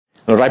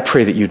Lord, I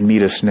pray that you'd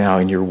meet us now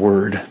in your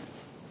word.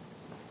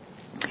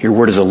 Your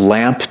word is a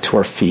lamp to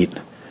our feet,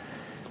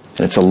 and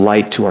it's a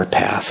light to our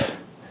path.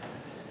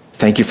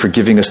 Thank you for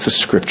giving us the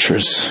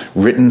scriptures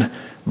written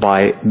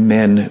by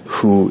men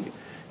who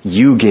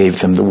you gave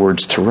them the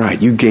words to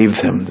write. You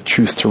gave them the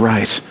truth to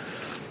write.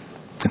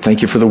 And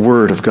thank you for the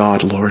word of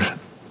God, Lord.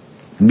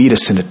 Meet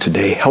us in it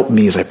today. Help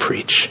me as I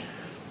preach.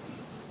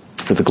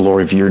 For the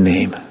glory of your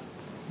name.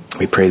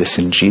 We pray this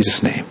in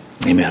Jesus' name.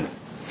 Amen.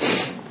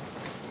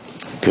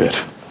 Good.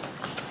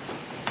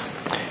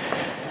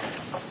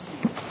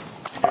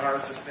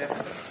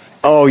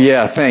 Oh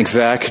yeah, thanks,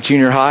 Zach.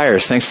 Junior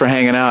hires. Thanks for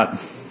hanging out.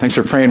 Thanks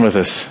for praying with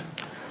us.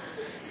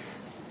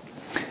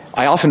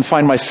 I often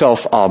find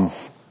myself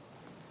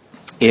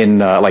in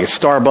like a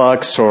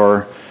Starbucks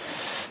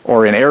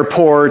or in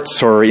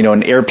airports or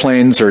in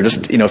airplanes or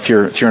just if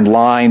you're in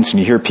lines and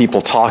you hear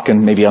people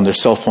talking maybe on their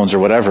cell phones or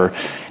whatever,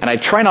 and I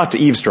try not to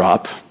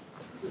eavesdrop.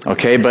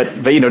 Okay,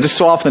 but just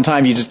so often the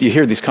time you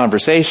hear these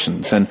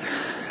conversations and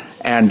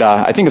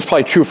I think it's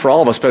probably true for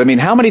all of us. But I mean,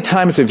 how many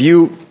times have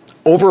you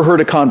overheard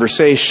a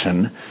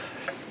conversation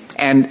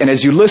and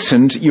as you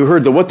listened, you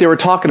heard that what they were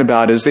talking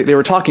about is they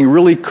were talking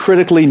really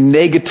critically,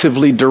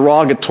 negatively,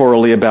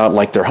 derogatorily about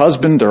like their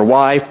husband, their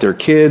wife, their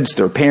kids,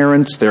 their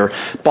parents, their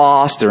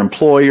boss, their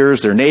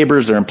employers, their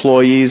neighbors, their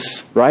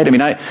employees, right? I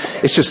mean,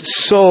 it's just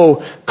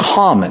so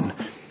common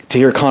to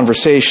hear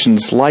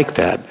conversations like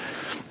that.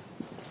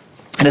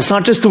 And it's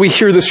not just that we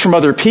hear this from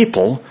other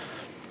people,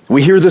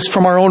 we hear this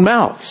from our own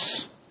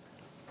mouths,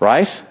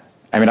 right?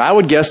 I mean, I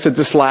would guess that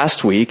this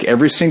last week,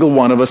 every single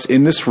one of us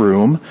in this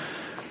room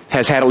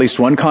has had at least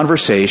one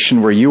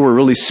conversation where you were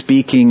really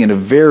speaking in a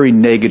very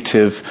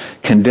negative,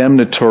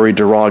 condemnatory,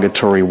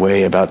 derogatory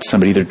way about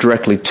somebody, either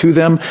directly to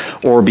them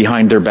or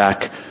behind their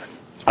back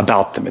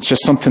about them. It's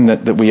just something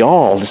that we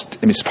all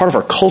it's part of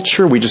our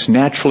culture. We just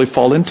naturally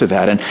fall into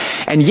that.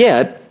 And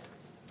yet,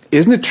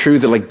 isn't it true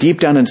that like deep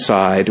down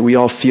inside, we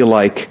all feel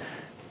like,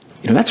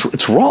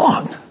 it's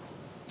wrong.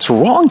 It's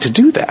wrong to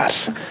do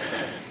that.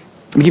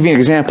 Let me give you an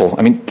example.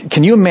 I mean,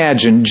 can you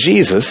imagine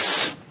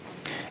Jesus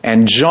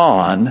and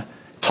John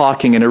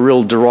talking in a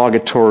real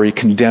derogatory,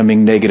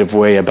 condemning, negative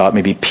way about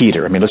maybe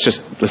Peter? I mean, let's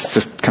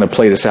just kind of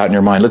play this out in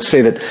your mind. Let's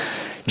say that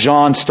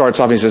John starts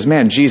off and he says,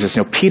 man, Jesus,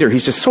 Peter,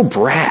 he's just so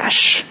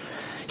brash.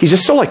 He's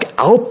just so like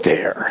out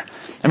there.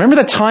 I remember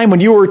the time when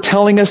you were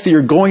telling us that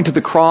you're going to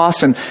the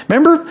cross, and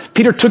remember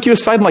Peter took you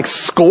aside and like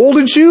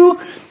scolded you?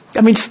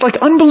 I mean, just like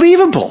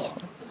unbelievable.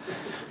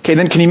 Okay,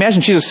 then can you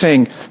imagine Jesus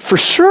saying, for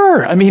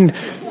sure, I mean,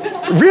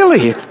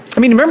 really? I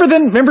mean,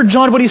 remember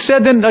John, what he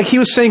said then? Like he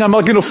was saying, I'm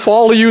not going to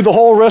follow you the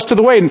whole rest of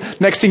the way.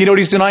 And next thing you know,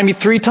 he's denying me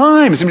 3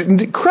 times. I mean,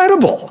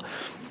 incredible.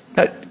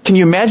 Can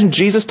you imagine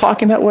Jesus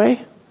talking that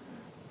way?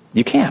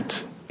 You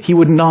can't. He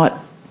would not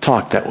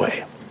talk that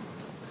way.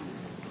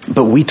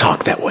 But we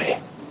talk that way.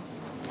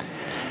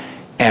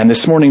 And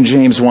this morning,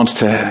 James wants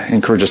to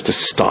encourage us to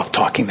stop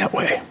talking that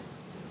way.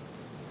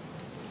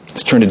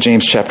 Let's turn to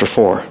James chapter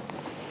 4.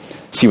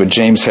 See what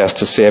James has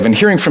to say. I've been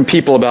hearing from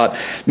people about,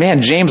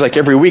 man, James like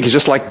every week is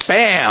just like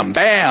bam,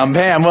 bam,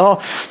 bam.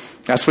 Well,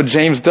 that's what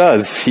James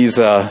does. He's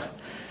a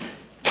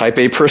type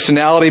A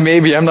personality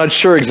maybe. I'm not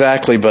sure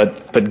exactly,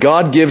 but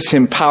God gives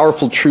him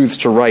powerful truths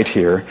to write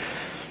here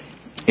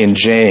in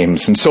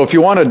James. And so if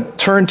you want to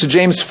turn to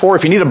James 4,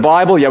 if you need a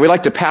Bible, we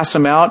like to pass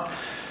them out.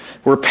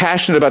 We're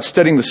passionate about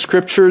studying the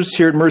scriptures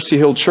here at Mercy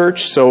Hill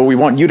Church, so we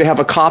want you to have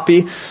a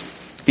copy.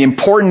 The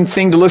important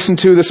thing to listen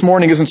to this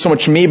morning isn't so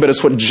much me, but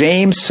it's what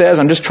James says.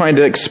 I'm just trying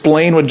to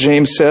explain what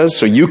James says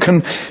so you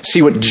can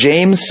see what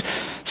James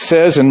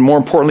says and more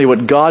importantly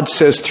what God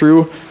says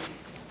through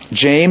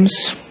James.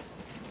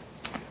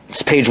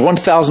 It's page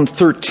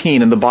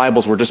 1013 in the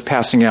Bibles we're just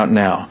passing out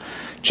now.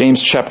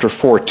 James chapter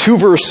 4. 2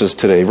 verses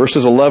today,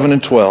 verses 11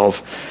 and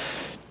 12.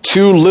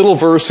 2 little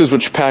verses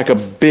which pack a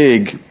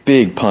big,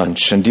 big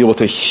punch and deal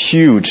with a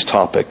huge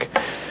topic.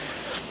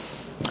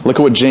 Look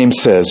at what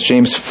James says.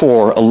 James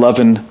 4,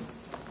 11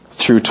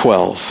 through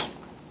 12.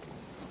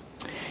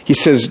 He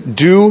says,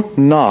 do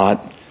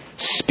not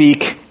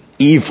speak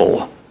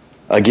evil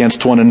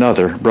against one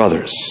another,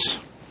 brothers.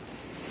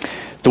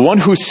 The one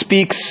who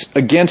speaks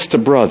against a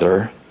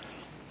brother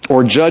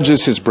or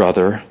judges his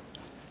brother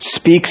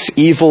speaks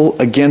evil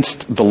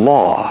against the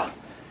law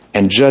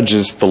and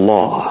judges the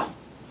law.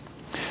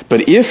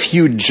 But if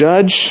you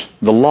judge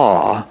the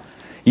law,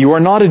 you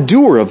are not a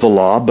doer of the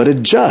law, but a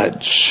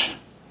judge.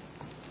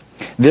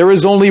 There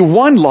is only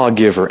one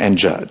lawgiver and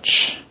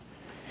judge,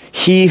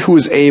 he who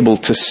is able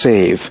to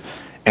save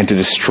and to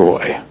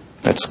destroy.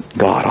 That's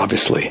God,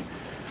 obviously.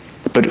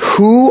 But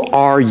who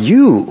are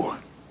you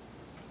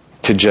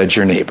to judge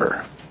your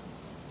neighbor?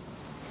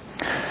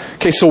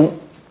 Okay, so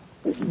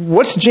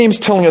what's James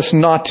telling us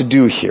not to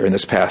do here in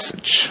this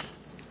passage?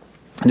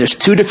 There's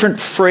 2 different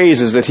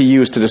phrases that he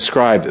used to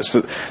describe this.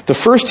 The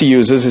first he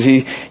uses is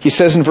he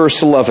says in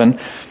verse 11,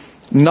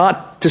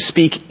 not to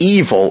speak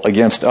evil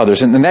against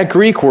others. And that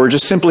Greek word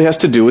just simply has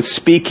to do with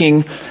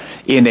speaking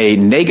in a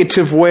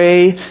negative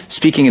way,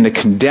 speaking in a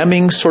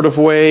condemning sort of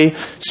way,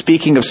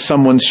 speaking of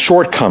someone's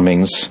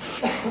shortcomings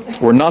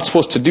We're not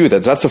supposed to do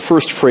that. That's the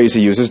first phrase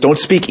he uses. Don't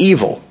speak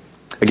evil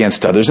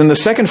against others. And the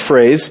second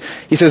phrase,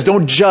 he says,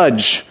 don't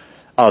judge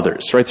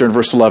others. Right there in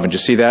verse 11. Do you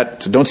see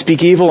that? So don't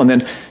speak evil and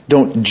then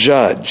don't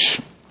judge.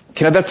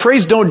 Okay, now that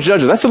phrase, don't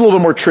judge, that's a little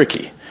bit more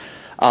tricky.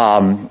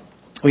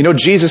 We know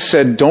Jesus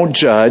said, don't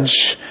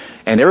judge.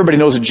 And everybody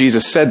knows that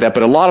Jesus said that,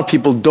 but a lot of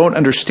people don't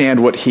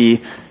understand what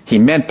he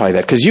meant by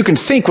that. Because you can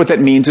think what that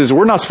means is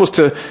we're not supposed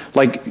to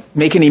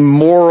make any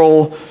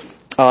moral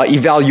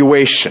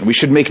evaluation. We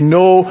should make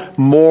no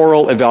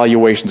moral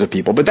evaluations of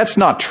people. But that's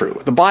not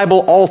true. The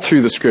Bible, all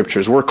through the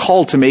Scriptures, we're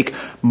called to make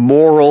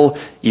moral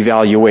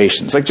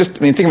evaluations. Think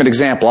of an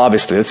example,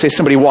 obviously. Let's say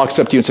somebody walks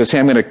up to you and says, hey,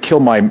 I'm going to kill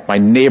my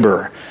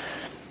neighbor.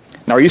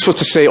 Now, are you supposed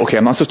to say, okay,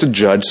 I'm not supposed to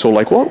judge, so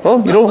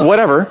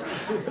whatever.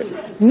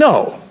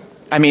 No.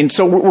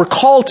 So we're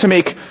called to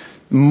make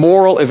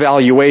moral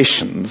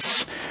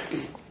evaluations.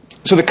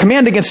 So the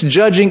command against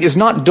judging is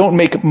not don't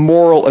make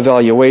moral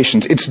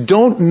evaluations. It's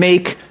don't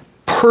make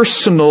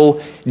personal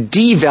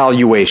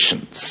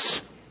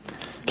devaluations.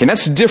 Okay, and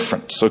that's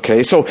different,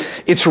 okay? So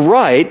it's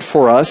right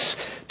for us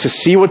to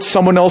see what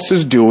someone else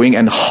is doing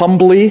and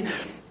humbly,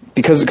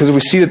 because we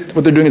see that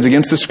what they're doing is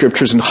against the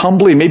Scriptures, and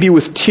humbly, maybe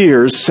with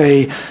tears,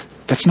 say,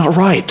 that's not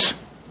right.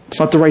 It's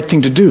not the right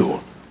thing to do.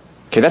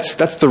 Okay,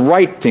 that's the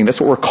right thing. That's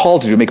what we're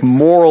called to do, make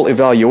moral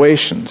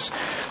evaluations.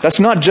 That's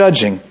not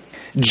judging.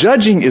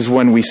 Judging is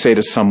when we say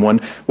to someone,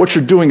 what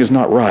you're doing is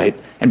not right,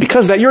 and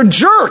because of that, you're a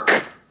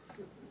jerk.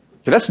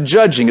 Okay, that's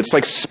judging. It's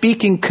like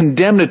speaking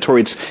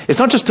condemnatory. It's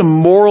not just a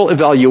moral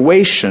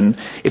evaluation,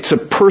 it's a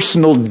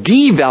personal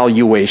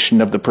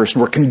devaluation of the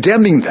person. We're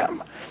condemning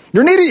them.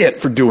 You're an idiot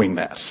for doing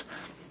that.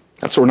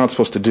 That's what we're not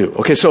supposed to do.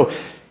 Okay, so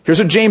here's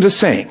what James is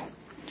saying.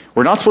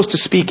 We're not supposed to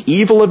speak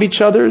evil of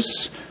each other.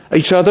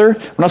 We're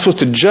not supposed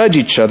to judge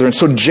each other. And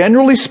so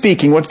generally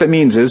speaking, what that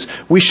means is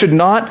we should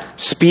not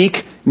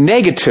speak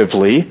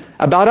negatively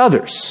about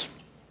others.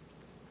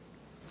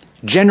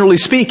 Generally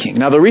speaking.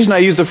 Now, the reason I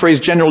use the phrase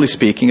generally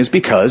speaking is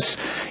because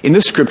in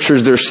the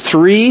Scriptures there's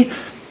 3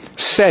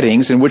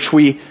 settings in which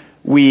we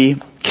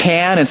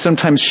can and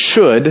sometimes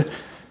should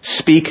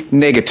speak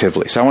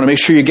negatively. So I want to make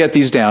sure you get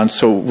these down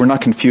so we're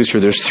not confused here.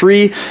 There's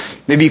 3,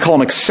 maybe you call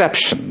them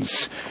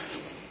exceptions.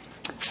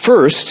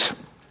 First,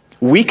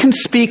 we can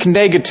speak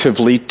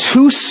negatively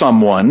to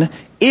someone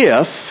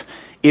if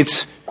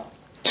it's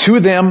to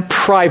them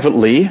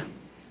privately,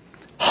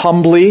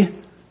 humbly,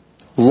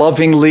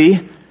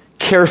 lovingly,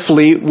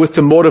 carefully, with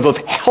the motive of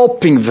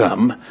helping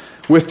them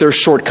with their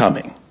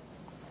shortcoming.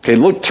 Okay,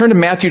 turn to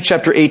Matthew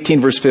chapter 18,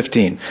 verse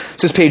 15.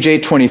 This is page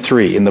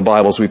 823 in the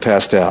Bibles we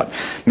passed out.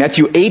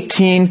 Matthew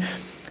 18,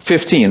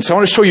 15. So I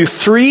want to show you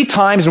 3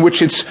 times in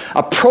which it's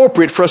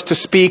appropriate for us to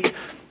speak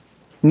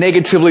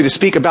negatively, to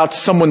speak about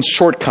someone's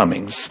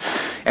shortcomings.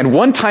 And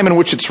one time in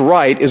which it's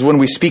right is when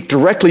we speak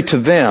directly to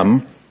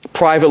them,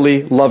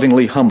 privately,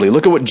 lovingly, humbly.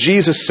 Look at what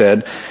Jesus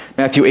said,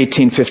 Matthew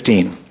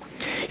 18:15.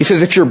 He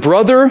says, if your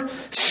brother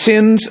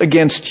sins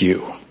against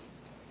you,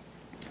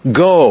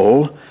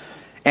 go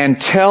and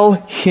tell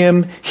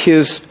him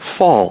his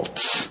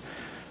faults.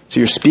 So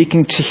you're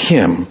speaking to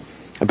him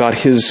about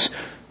his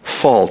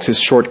fault,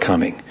 his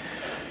shortcoming.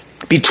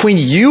 Between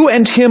you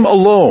and him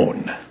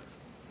alone.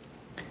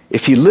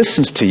 If he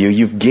listens to you,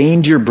 you've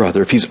gained your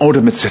brother. If he's owned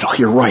him and said, oh,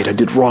 you're right, I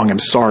did wrong, I'm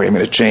sorry, I'm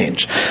going to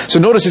change. So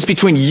notice it's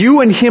between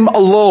you and him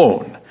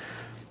alone.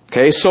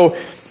 Okay, so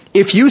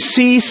if you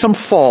see some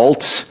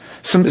fault,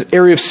 some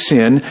area of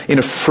sin in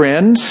a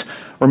friend,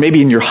 or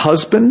maybe in your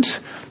husband,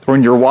 or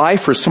in your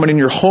wife, or someone in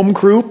your home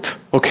group,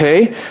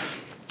 okay,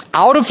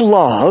 out of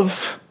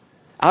love,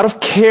 out of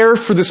care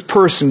for this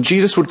person,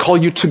 Jesus would call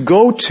you to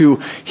go to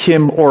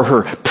him or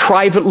her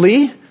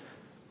privately.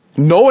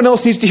 No one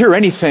else needs to hear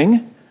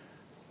anything.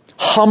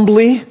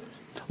 Humbly,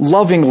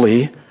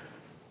 lovingly,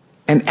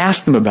 and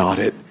ask them about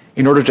it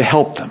in order to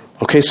help them.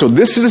 Okay, so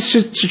this is a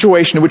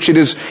situation in which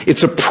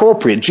it's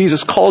appropriate.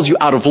 Jesus calls you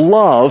out of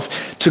love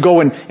to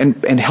go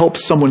and help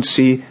someone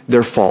see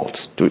their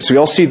fault. So we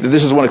all see that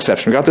this is one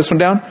exception. We got this one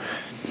down?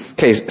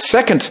 Okay,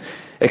 second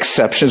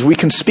exception is we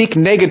can speak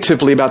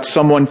negatively about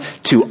someone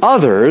to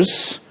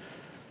others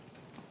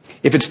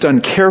if it's done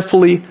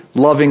carefully,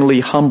 lovingly,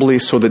 humbly,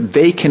 so that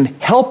they can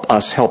help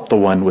us help the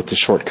one with the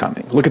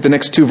shortcoming. Look at the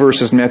next 2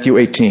 verses in Matthew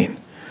 18.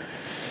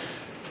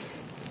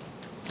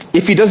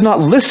 If he does not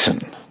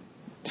listen,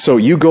 so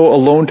you go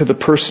alone to the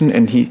person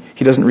and he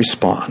doesn't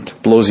respond,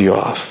 blows you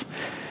off.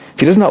 If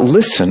he does not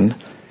listen,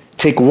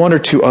 take 1 or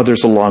 2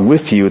 others along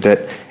with you,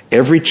 that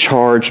every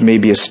charge may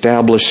be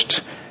established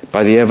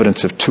by the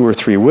evidence of 2 or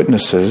 3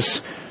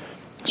 witnesses.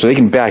 So they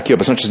can back you up.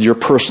 It's not just your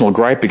personal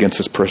gripe against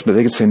this person, but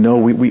they can say, no,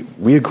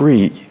 we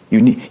agree.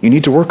 You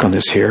need to work on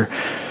this here.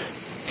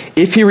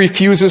 If he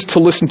refuses to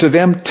listen to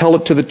them, tell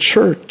it to the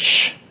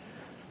church.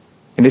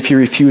 And if he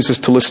refuses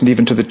to listen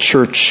even to the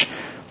church,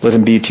 let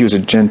him be to you as a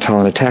Gentile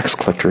and a tax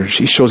collector.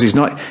 He shows he's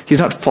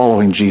not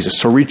following Jesus.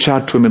 So reach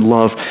out to him in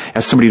love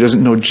as somebody who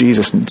doesn't know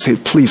Jesus and say,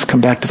 please come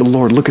back to the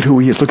Lord. Look at who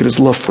he is. Look at his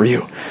love for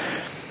you.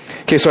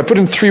 Okay, so I put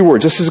in 3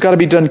 words. This has got to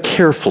be done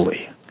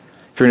carefully.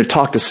 If you're going to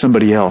talk to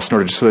somebody else in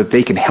order so that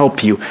they can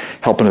help you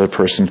help another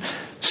person,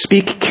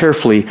 Speak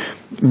carefully.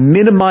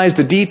 Minimize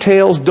the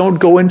details. Don't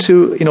go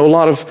into, a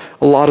lot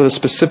of the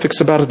specifics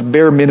about it, the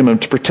bare minimum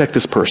to protect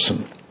this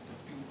person.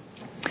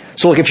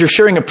 So like if you're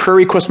sharing a prayer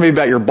request maybe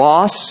about your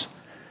boss,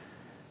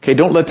 okay,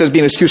 don't let that be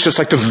an excuse just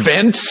like to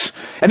vent.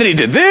 And then he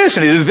did this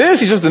and he did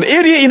this. He's just an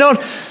idiot,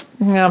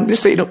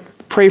 Just say,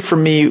 pray for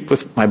me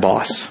with my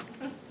boss.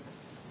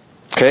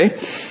 Okay?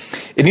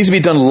 It needs to be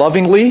done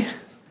lovingly.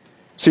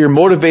 So you're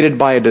motivated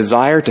by a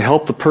desire to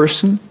help the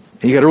person.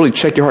 And you got to really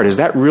check your heart. Is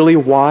that really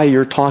why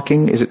you're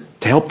talking? Is it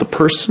to help the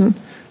person?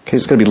 Okay,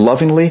 it's got to be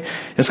lovingly.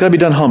 And it's got to be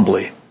done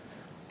humbly.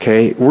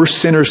 Okay? We're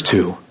sinners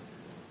too.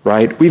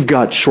 Right? We've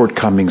got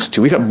shortcomings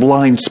too. We've got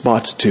blind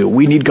spots too.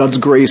 We need God's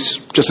grace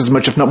just as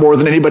much, if not more,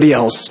 than anybody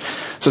else.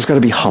 So it's got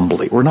to be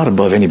humbly. We're not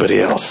above anybody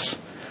else.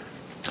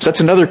 So that's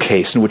another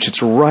case in which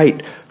it's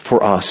right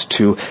for us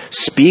to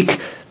speak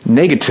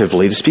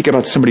negatively, to speak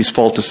about somebody's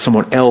fault to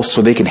someone else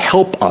so they can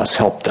help us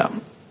help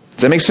them.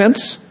 Does that make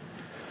sense?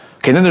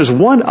 Okay, then there's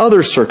one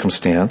other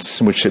circumstance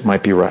in which it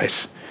might be right.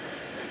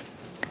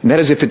 And that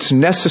is if it's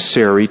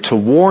necessary to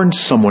warn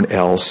someone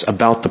else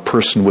about the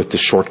person with the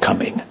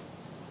shortcoming.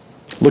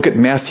 Look at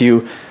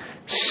Matthew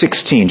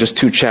 16, just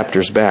 2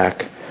 chapters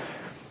back.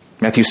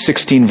 Matthew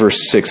 16,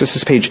 verse 6. This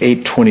is page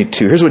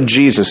 822. Here's what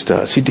Jesus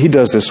does. He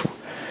does this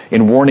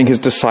in warning his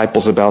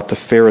disciples about the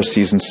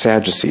Pharisees and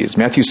Sadducees.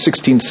 Matthew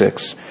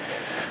 16:6.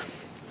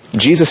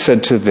 Jesus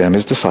said to them,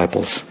 his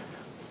disciples,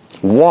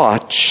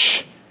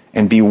 "Watch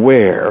and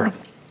beware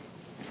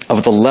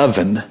of the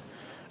leaven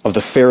of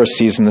the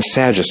Pharisees and the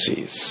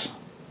Sadducees."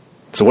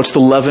 So what's the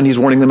leaven he's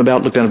warning them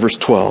about? Look down at verse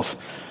 12.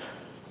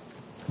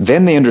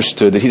 Then they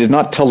understood that he did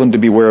not tell them to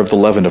beware of the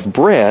leaven of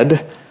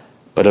bread,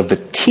 but of the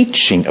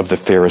teaching of the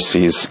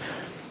Pharisees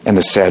and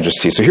the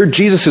Sadducees. So here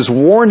Jesus is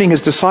warning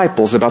his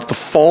disciples about the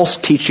false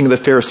teaching of the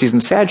Pharisees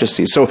and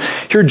Sadducees. So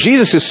here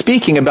Jesus is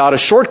speaking about a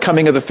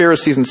shortcoming of the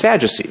Pharisees and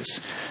Sadducees.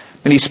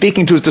 And he's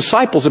speaking to his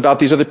disciples about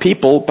these other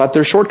people, about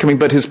their shortcoming.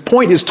 But his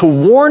point is to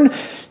warn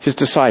his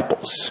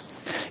disciples.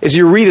 As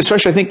you read,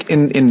 especially I think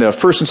in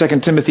 1 and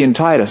 2 Timothy and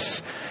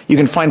Titus, you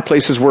can find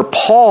places where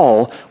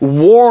Paul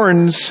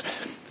warns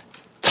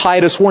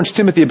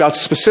Timothy about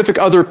specific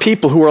other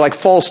people who are like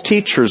false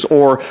teachers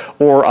or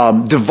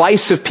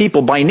divisive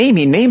people by name.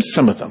 He names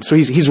some of them. So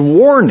he's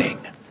warning.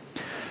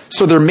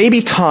 So there may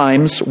be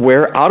times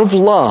where out of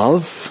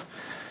love,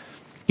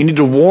 you need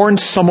to warn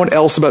someone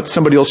else about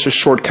somebody else's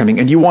shortcoming.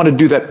 And you want to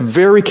do that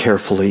very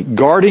carefully,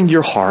 guarding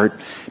your heart,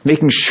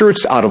 making sure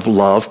it's out of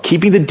love,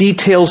 keeping the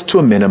details to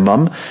a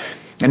minimum,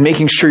 and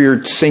making sure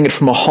you're saying it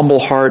from a humble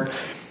heart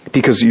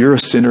because you're a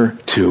sinner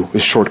too,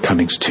 with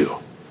shortcomings too.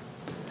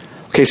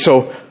 Okay,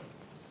 so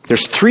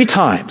there's 3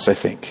 times, I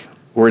think,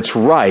 where it's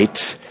right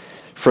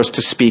for us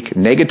to speak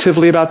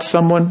negatively about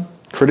someone,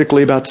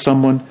 critically about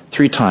someone,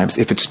 3 times.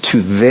 If it's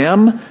to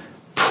them,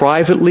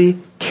 privately,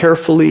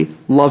 carefully,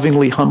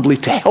 lovingly, humbly,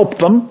 to help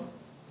them.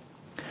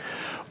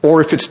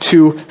 Or if it's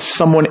to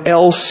someone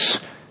else,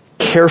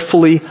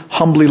 carefully,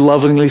 humbly,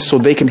 lovingly, so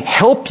they can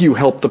help you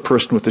help the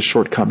person with the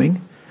shortcoming.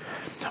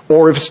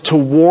 Or if it's to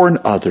warn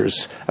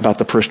others about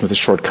the person with the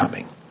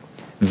shortcoming.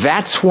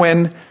 That's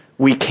when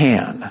we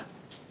can.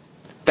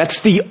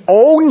 That's the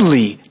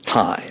only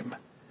time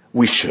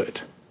we should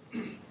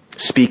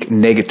speak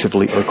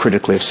negatively or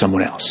critically of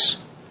someone else.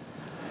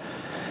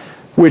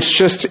 Which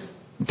just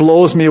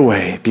blows me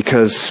away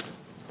because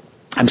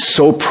I'm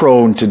so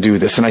prone to do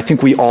this, and I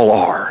think we all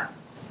are.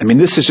 I mean,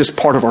 this is just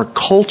part of our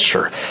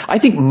culture. I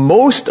think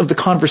most of the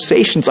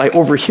conversations I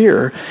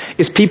overhear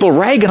is people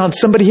ragging on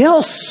somebody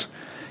else.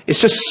 It's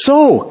just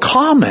so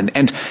common.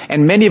 And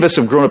many of us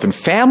have grown up in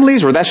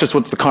families where that's just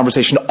what's the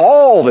conversation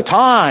all the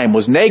time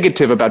was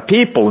negative about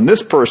people and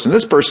this person.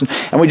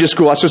 And we just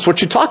go, that's just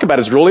what you talk about.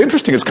 It's really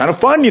interesting. It's kind of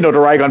fun, to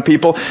rag on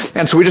people.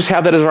 And so we just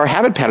have that as our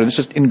habit pattern. It's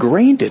just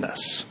ingrained in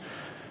us.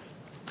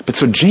 But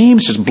so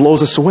James just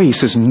blows us away. He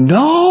says,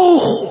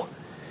 no,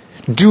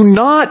 do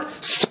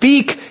not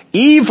speak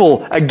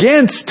evil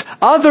against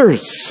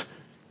others.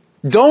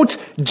 Don't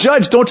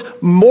judge. Don't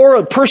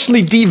more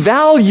personally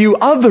devalue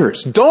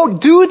others.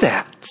 Don't do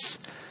that.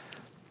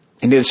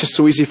 And it's just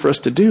so easy for us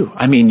to do.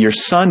 I mean, your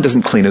son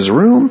doesn't clean his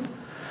room,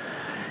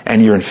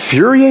 and you're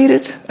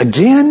infuriated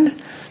again.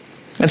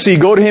 And so you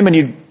go to him and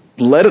you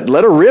let it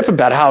rip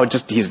about how he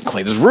doesn't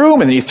clean his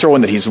room, and then you throw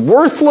in that he's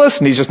worthless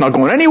and he's just not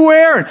going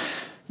anywhere. And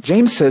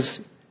James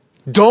says,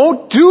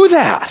 don't do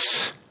that.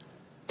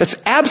 That's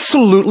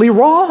absolutely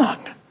wrong.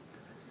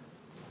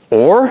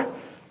 Or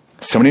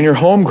somebody in your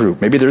home group,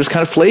 maybe they're just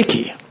kind of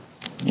flaky.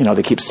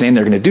 They keep saying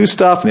they're going to do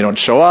stuff and they don't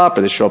show up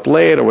or they show up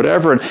late or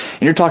whatever. And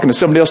you're talking to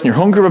somebody else in your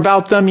home group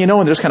about them, and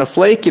they're just kind of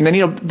flaky. And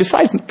then,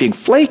 besides being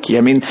flaky,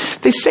 I mean,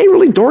 they say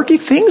really dorky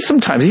things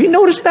sometimes. Have you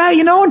noticed that,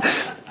 And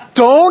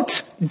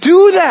don't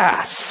do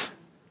that.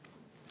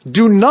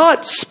 Do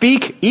not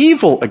speak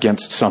evil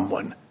against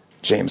someone,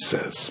 James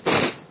says.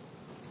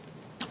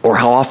 Or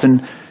how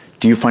often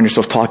do you find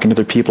yourself talking to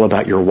other people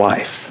about your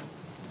wife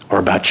or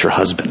about your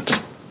husband?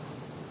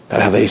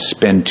 About how they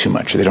spend too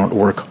much, or they don't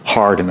work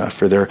hard enough,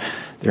 or they're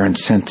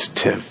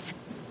insensitive.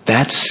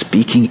 That's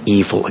speaking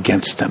evil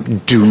against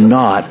them. Do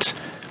not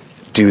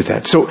do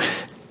that. So,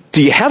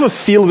 do you have a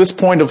feel at this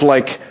point of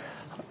like,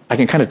 I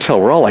can kind of tell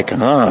we're all like,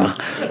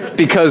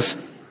 because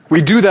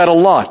we do that a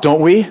lot,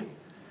 don't we?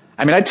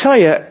 I mean, I tell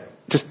you,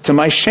 just to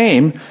my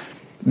shame,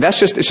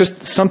 it's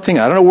just something,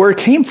 I don't know where it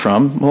came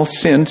from. Well,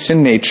 sin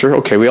nature.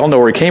 Okay, we all know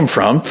where it came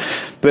from.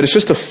 But it's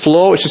just a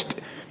flow.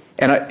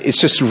 It's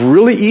just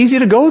really easy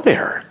to go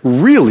there.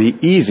 Really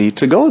easy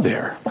to go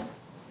there.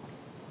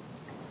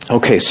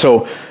 Okay,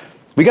 so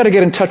we got to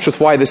get in touch with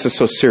why this is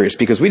so serious,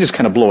 because we just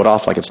kind of blow it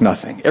off like it's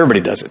nothing.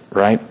 Everybody does it,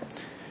 right?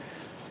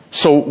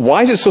 So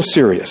why is it so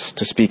serious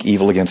to speak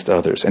evil against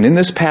others? And in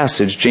this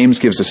passage, James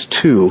gives us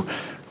 2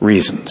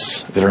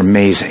 reasons that are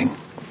amazing.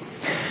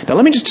 Now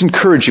let me just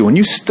encourage you, when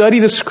you study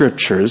the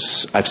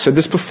Scriptures, I've said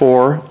this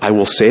before, I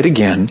will say it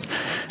again,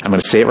 I'm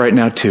going to say it right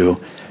now too,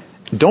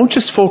 don't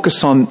just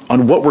focus on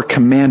what we're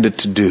commanded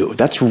to do.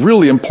 That's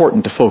really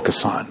important to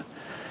focus on.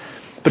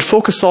 But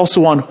focus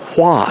also on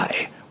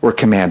why we're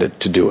commanded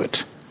to do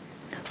it.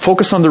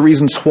 Focus on the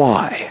reasons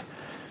why.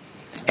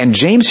 And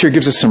James here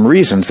gives us some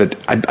reasons that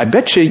I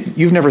bet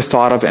you've never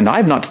thought of, and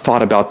I've not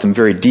thought about them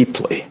very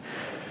deeply.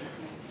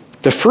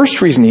 The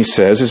first reason he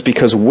says is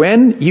because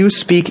when you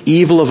speak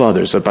evil of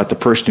others, about the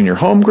person in your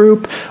home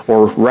group,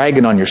 or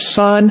ragging on your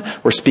son,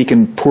 or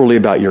speaking poorly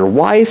about your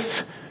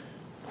wife,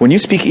 when you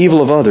speak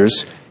evil of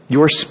others,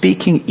 you're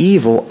speaking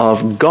evil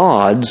of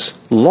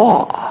God's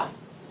law.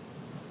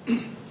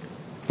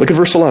 Look at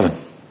verse 11.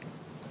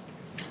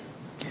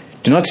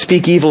 Do not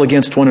speak evil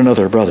against one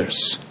another,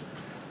 brothers.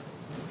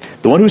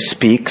 The one who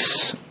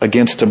speaks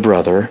against a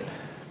brother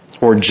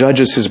or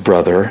judges his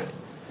brother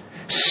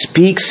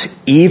speaks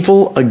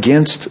evil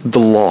against the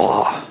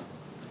law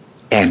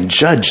and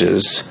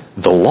judges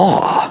the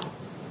law.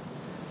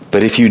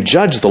 But if you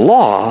judge the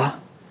law,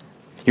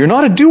 you're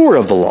not a doer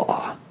of the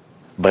law,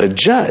 but a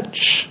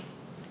judge.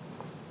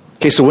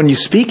 Okay, so when you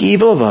speak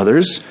evil of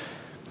others,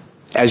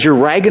 as you're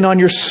ragging on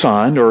your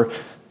son or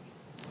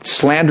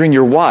slandering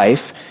your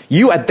wife,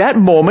 you at that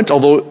moment,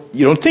 although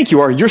you don't think you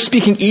are, you're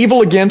speaking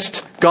evil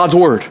against God's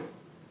word.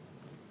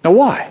 Now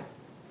why?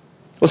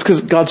 Well, it's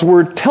because God's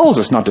word tells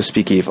us not to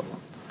speak evil.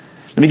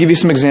 Let me give you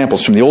some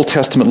examples from the Old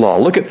Testament law.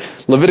 Look at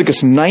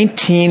Leviticus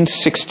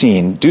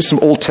 19:16. Do some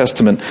Old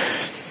Testament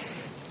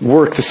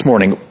work this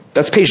morning.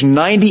 That's page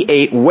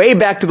 98, way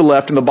back to the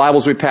left in the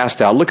Bibles we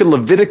passed out. Look at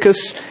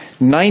Leviticus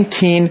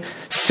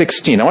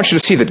 19:16. I want you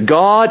to see that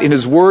God, in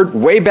His Word,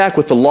 way back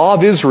with the law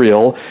of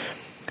Israel,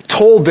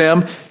 told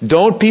them,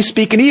 don't be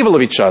speaking evil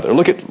of each other.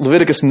 Look at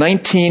Leviticus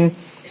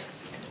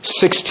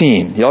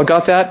 19:16. Y'all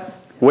got that?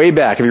 Way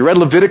back. Have you read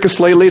Leviticus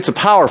lately? It's a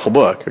powerful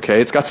book,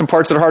 okay? It's got some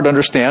parts that are hard to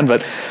understand,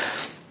 but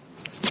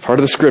it's part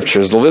of the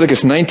Scriptures.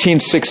 Leviticus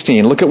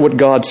 19:16. Look at what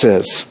God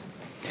says.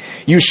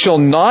 You shall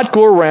not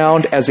go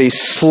around as a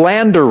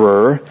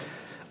slanderer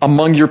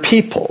among your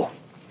people,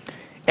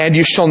 and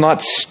you shall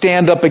not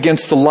stand up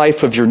against the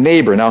life of your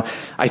neighbor. Now,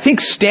 I think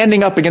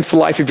standing up against the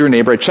life of your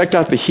neighbor, I checked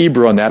out the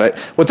Hebrew on that.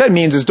 What that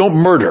means is don't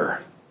murder.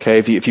 Okay,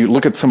 if you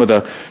look at some of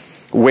the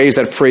ways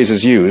that phrase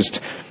is used.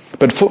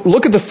 But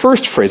look at the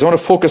first phrase. I want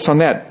to focus on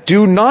that.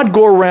 Do not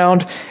go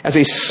around as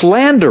a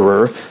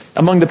slanderer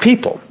among the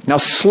people. Now,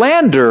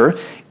 slander,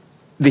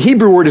 the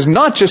Hebrew word, is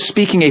not just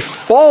speaking a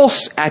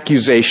false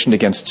accusation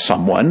against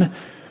someone.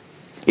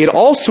 It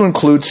also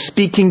includes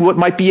speaking what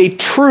might be a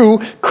true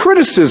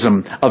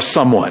criticism of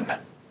someone.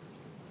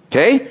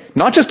 Okay?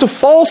 Not just a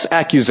false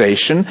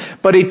accusation,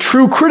 but a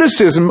true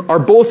criticism are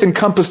both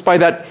encompassed by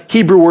that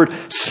Hebrew word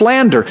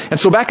slander. And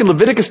so back in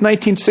Leviticus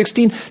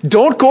 19:16,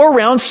 don't go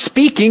around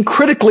speaking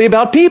critically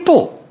about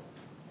people.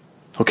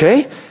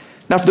 Okay?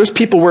 Now, if there's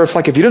people where it's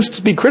like, if you don't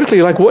speak critically,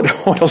 you're like, what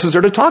else is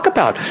there to talk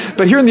about?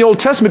 But here in the Old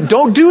Testament,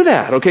 don't do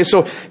that. Okay,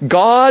 so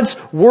God's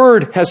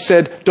Word has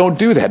said, don't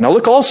do that. Now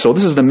look also,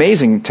 this is an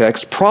amazing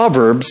text,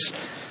 Proverbs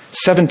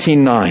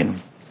 17:9.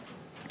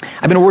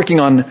 I've been working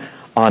on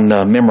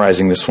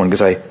memorizing this one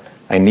because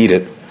I need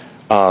it.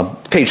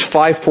 Page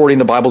 540 in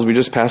the Bibles we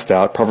just passed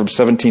out, Proverbs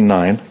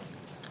 17:9.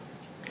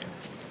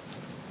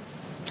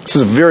 This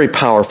is a very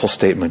powerful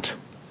statement.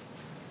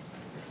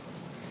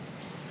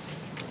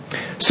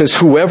 It says,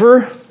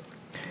 whoever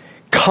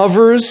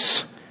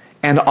covers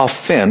an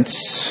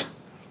offense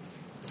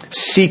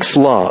seeks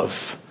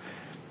love.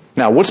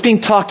 Now, what's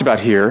being talked about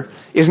here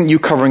isn't you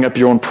covering up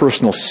your own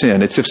personal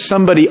sin. It's if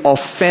somebody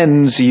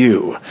offends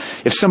you,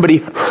 if somebody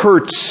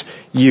hurts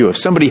you, if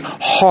somebody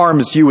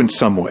harms you in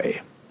some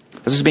way.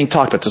 This is being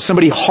talked about. So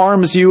somebody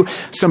harms you,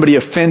 somebody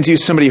offends you,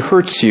 somebody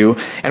hurts you,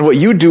 and what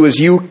you do is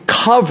you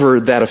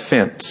cover that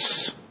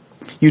offense.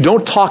 You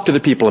don't talk to the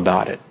people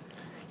about it.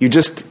 You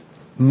just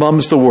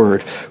mum's the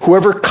word.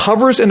 Whoever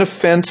covers an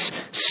offense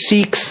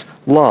seeks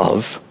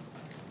love,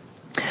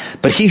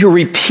 but he who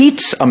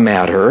repeats a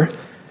matter,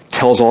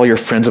 tells all your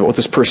friends about what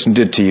this person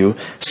did to you,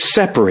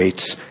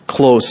 separates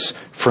close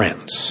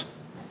friends.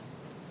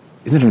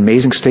 Isn't it an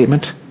amazing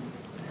statement?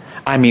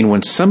 I mean,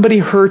 when somebody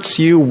hurts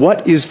you,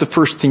 what is the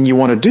first thing you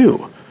want to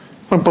do?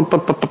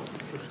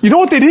 You know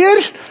what they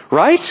did,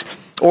 right?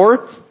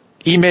 Or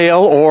email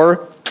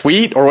or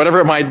tweet or whatever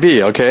it might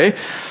be, okay?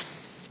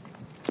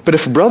 But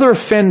if a brother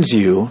offends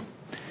you,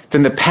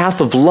 then the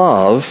path of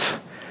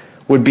love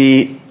would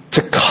be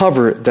to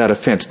cover that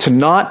offense, to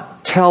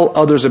not tell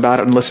others about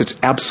it unless it's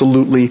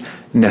absolutely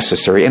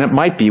necessary. And it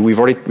might be, we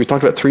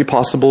talked about 3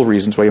 possible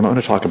reasons why you might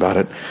want to talk about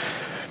it.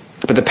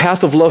 But the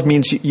path of love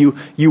means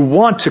you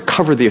want to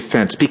cover the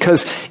offense,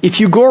 because if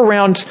you go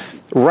around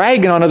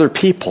ragging on other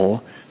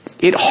people,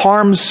 it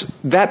harms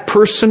that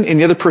person in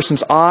the other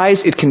person's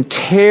eyes. It can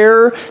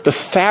tear the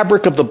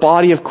fabric of the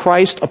body of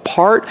Christ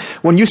apart.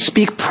 When you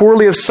speak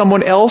poorly of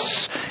someone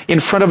else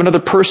in front of another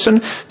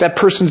person, that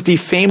person's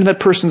defamed in that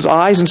person's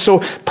eyes. And so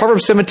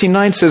Proverbs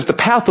 17:9 says the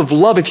path of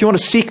love, if you want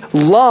to seek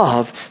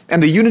love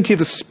and the unity of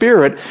the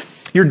Spirit,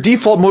 your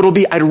default mode will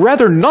be, I'd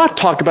rather not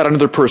talk about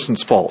another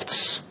person's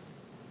faults.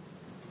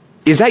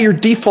 Is that your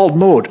default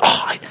mode?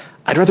 Oh,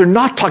 I'd rather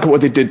not talk about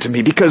what they did to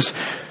me because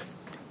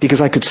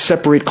I could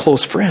separate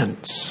close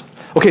friends.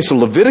 Okay, so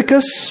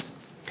Leviticus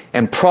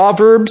and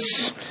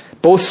Proverbs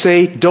both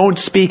say, don't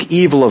speak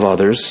evil of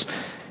others.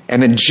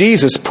 And then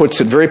Jesus puts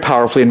it very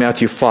powerfully in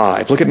Matthew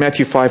 5. Look at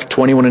Matthew 5,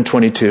 21 and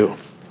 22.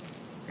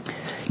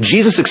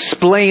 Jesus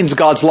explains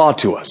God's law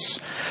to us,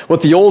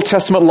 what the Old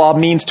Testament law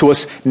means to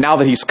us now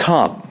that He's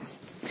come.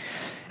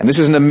 And this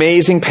is an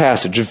amazing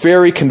passage,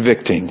 very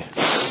convicting.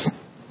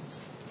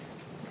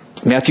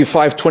 Matthew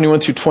 5, 21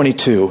 through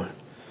 22.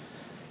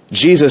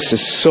 Jesus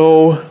is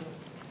so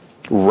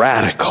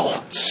radical,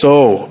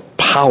 so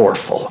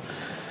powerful.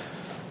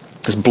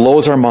 This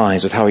blows our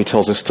minds with how He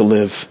tells us to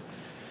live.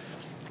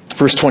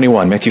 Verse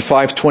 21, Matthew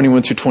 5,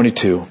 21 through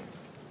 22.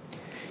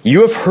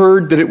 You have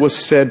heard that it was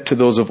said to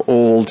those of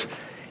old,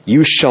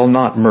 you shall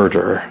not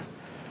murder,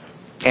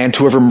 and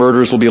whoever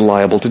murders will be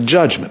liable to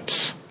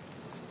judgment.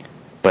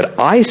 But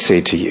I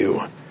say to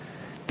you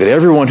that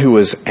everyone who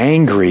is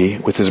angry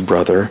with his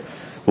brother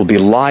will be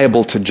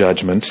liable to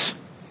judgment.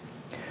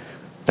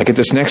 Now get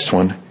this next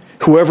one.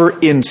 Whoever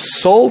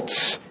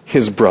insults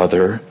his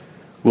brother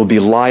will be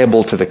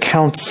liable to the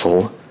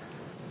council,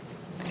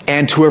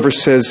 and whoever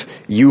says,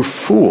 you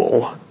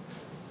fool,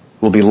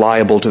 will be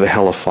liable to the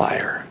hell of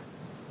fire.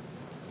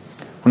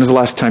 When was the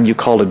last time you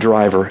called a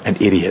driver an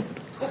idiot?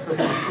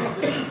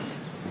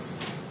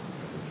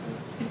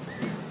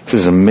 This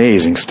is an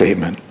amazing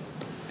statement.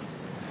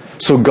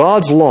 So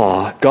God's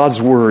law,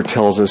 God's word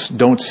tells us,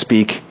 don't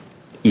speak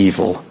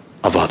evil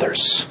of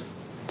others.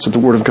 That's what the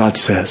Word of God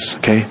says,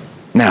 okay?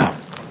 Now,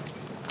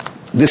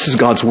 this is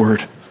God's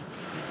Word.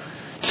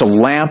 It's a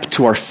lamp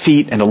to our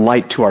feet and a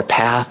light to our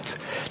path.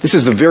 This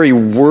is the very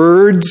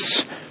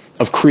words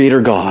of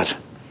Creator God.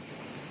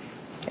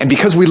 And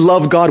because we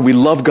love God, we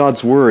love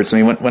God's words.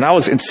 I mean, when I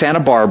was in Santa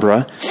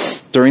Barbara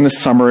during the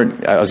summer,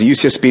 I was at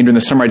UCSB, and during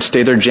the summer I'd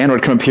stay there. Jan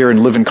would come up here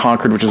and live in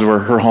Concord, which is where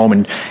her home,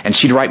 and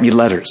she'd write me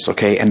letters,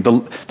 okay? And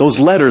those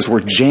letters were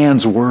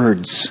Jan's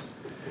words.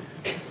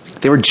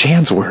 They were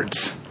Jan's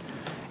words.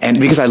 And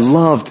because I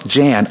loved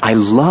Jan, I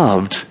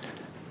loved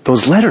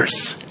those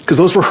letters, because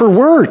those were her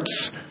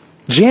words.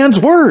 Jan's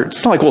words.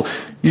 It's not like, well,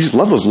 you just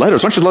love those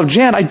letters. Why don't you love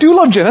Jan? I do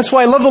love Jan. That's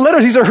why I love the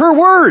letters. These are her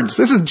words.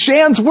 This is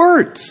Jan's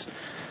words.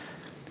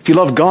 If you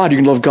love God, you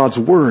can love God's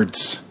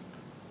words.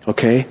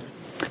 Okay?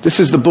 This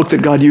is the book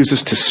that God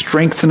uses to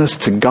strengthen us,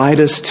 to guide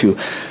us, to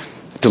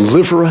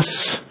deliver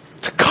us,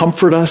 to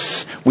comfort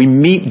us. We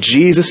meet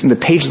Jesus in the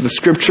pages of the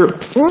Scripture.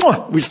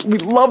 We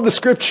love the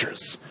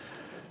Scriptures.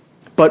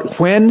 But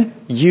when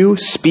you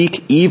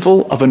speak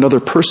evil of another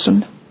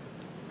person,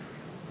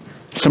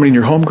 somebody in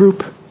your home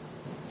group,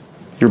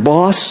 your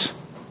boss,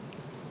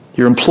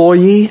 your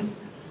employee,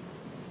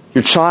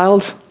 your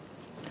child,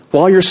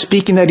 while you're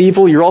speaking that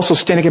evil, you're also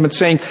standing up and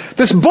saying,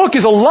 this book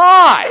is a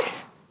lie.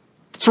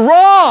 It's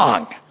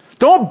wrong.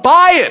 Don't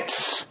buy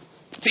it.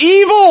 It's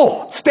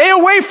evil. Stay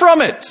away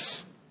from it.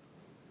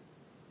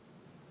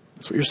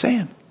 That's what you're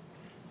saying.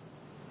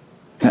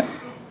 Now,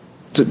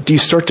 do you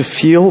start to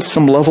feel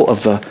some level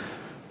of the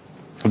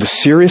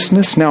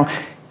seriousness? Now,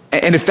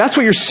 and if that's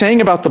what you're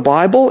saying about the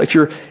Bible, if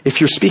you're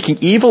speaking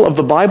evil of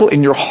the Bible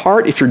in your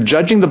heart, if you're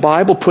judging the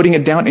Bible, putting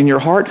it down in your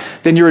heart,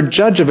 then you're a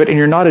judge of it and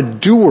you're not a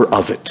doer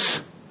of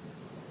it.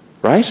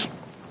 Right?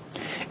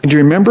 And do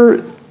you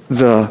remember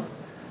the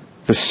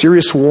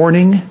serious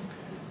warning,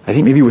 I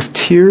think maybe with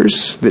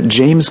tears, that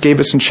James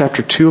gave us in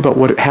chapter 2 about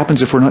what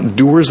happens if we're not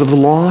doers of the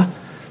law?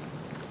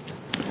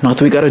 Not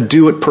that we got to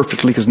do it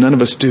perfectly, because none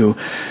of us do.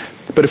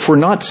 But if we're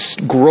not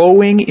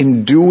growing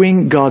in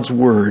doing God's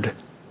word,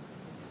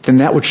 then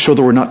that would show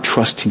that we're not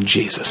trusting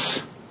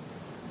Jesus.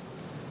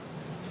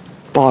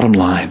 Bottom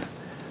line.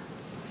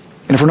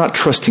 And if we're not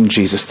trusting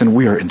Jesus, then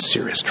we are in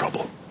serious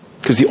trouble.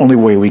 Because the only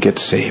way we get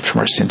saved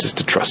from our sins is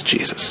to trust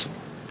Jesus.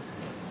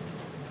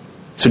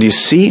 So do you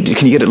see,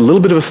 can you get a little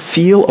bit of a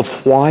feel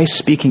of why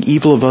speaking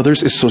evil of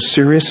others is so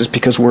serious? It's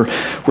because we're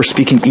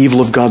speaking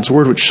evil of God's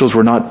word, which shows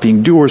we're not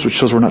being doers, which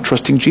shows we're not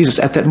trusting Jesus.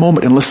 At that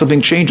moment, unless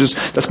something changes,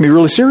 that's going to be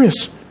really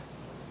serious.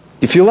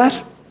 You feel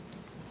that?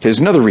 There's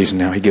another reason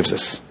now he gives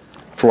us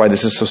for why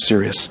this is so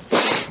serious.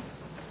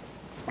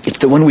 It's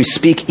that when we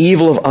speak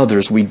evil of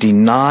others, we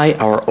deny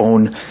our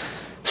own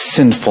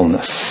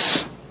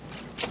sinfulness.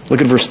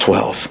 Look at verse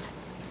 12.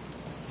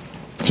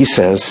 He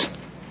says,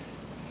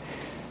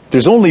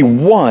 There's only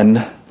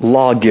one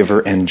lawgiver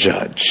and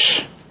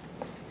judge,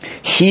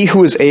 he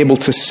who is able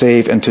to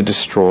save and to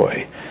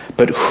destroy.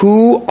 But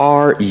who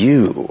are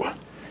you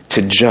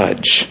to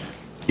judge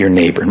your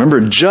neighbor?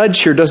 Remember,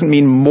 judge here doesn't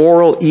mean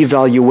moral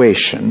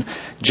evaluation.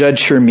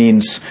 Judge here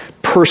means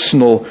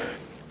personal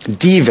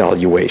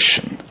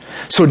devaluation.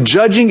 So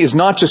judging is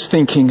not just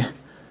thinking,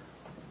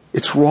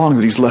 it's wrong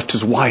that he's left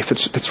his wife.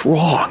 That's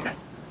wrong.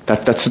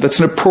 That's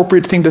an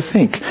appropriate thing to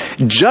think.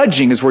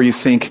 Judging is where you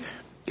think,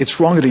 it's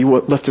wrong that he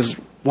left his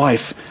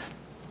wife.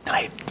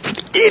 I'm an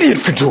idiot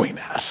for doing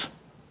that.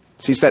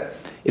 See,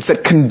 it's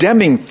that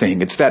condemning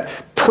thing. It's that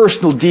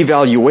personal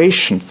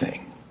devaluation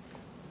thing.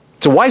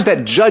 So why is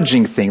that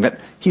judging thing? That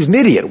he's an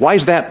idiot. Why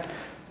is that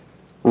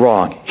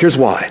wrong? Here's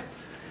why.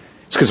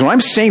 It's because when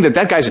I'm saying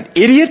that guy's an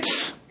idiot,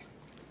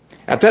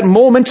 at that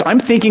moment I'm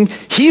thinking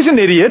he's an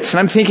idiot, and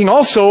I'm thinking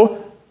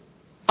also,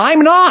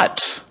 I'm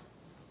not.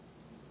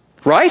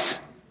 Right?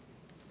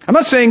 I'm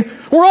not saying,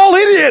 we're all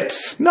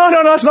idiots. No,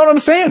 that's not what I'm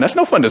saying. That's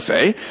no fun to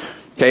say.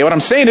 Okay, what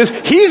I'm saying is,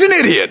 he's an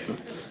idiot.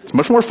 It's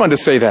much more fun to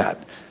say that.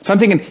 So I'm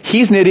thinking,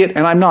 he's an idiot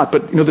and I'm not.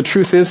 But, the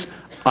truth is,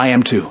 I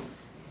am too.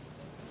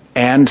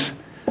 And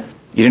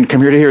you didn't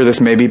come here to hear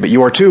this maybe, but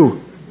you are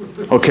too.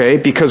 Okay?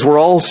 Because we're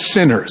all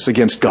sinners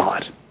against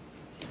God.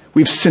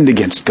 We've sinned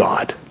against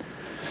God.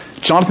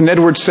 Jonathan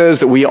Edwards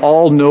says that we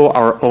all know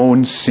our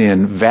own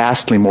sin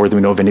vastly more than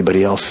we know of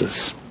anybody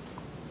else's.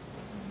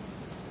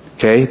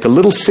 Okay? The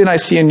little sin I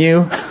see in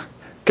you,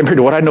 compared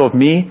to what I know of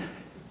me,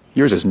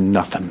 yours is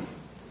nothing.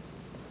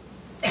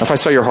 If I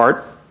saw your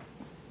heart,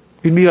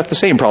 you'd be about the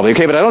same probably.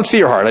 Okay, but I don't see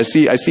your heart. I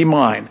see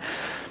mine.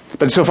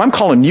 But so if I'm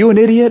calling you an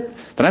idiot,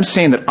 then I'm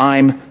saying that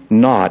I'm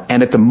not.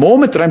 And at the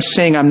moment that I'm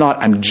saying I'm not,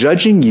 I'm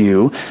judging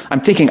you.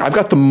 I'm thinking I've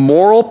got a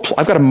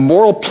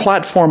moral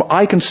platform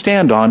I can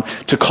stand on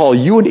to call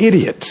you an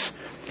idiot.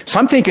 So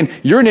I'm thinking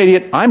you're an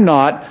idiot. I'm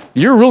not.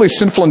 You're really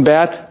sinful and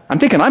bad. I'm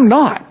thinking I'm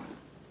not.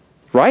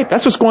 Right?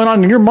 That's what's going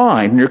on in your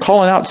mind when you're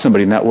calling out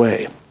somebody in that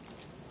way.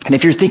 And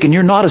if you're thinking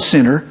you're not a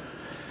sinner,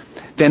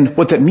 then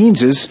what that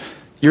means is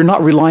you're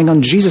not relying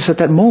on Jesus at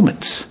that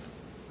moment.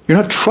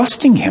 You're not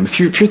trusting him. If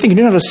you're thinking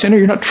you're not a sinner,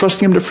 you're not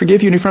trusting him to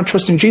forgive you, and if you're not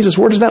trusting Jesus,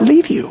 where does that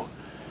leave you?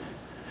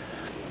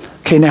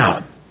 Okay,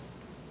 now,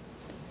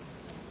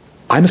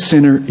 I'm a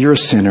sinner, you're a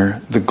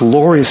sinner. The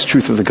glorious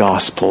truth of the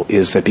gospel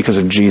is that because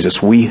of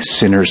Jesus, we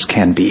sinners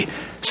can be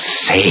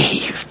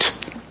saved.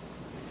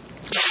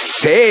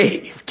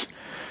 Saved.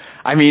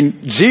 I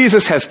mean,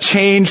 Jesus has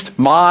changed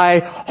my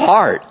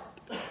heart.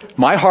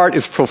 My heart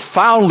is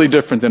profoundly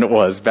different than it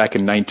was back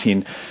in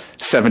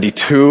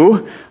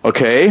 1972,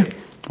 okay,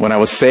 when I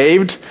was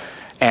saved.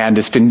 And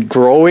it's been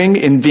growing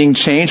in being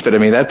changed, but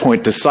at that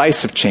point,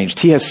 decisive change.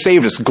 He has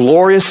saved us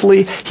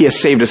gloriously. He has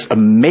saved us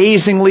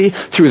amazingly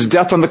through his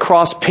death on the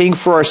cross, paying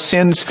for our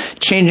sins,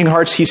 changing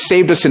hearts. He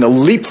saved us in a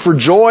leap for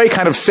joy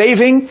kind of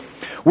saving.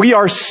 We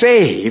are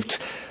saved,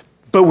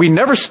 but we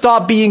never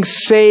stop being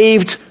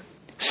saved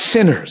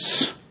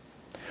sinners.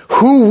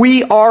 Who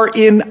we are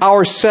in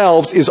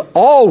ourselves is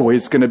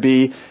always going to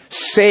be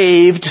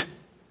saved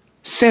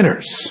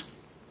sinners.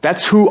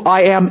 That's who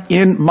I am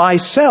in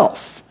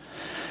myself.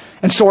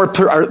 And so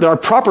our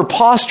proper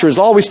posture is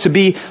always to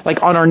be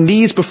like on our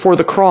knees before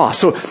the cross.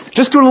 So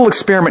just do a little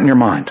experiment in your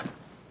mind.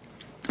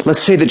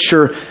 Let's say that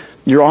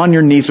you're on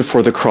your knees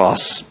before the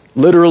cross,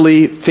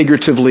 literally,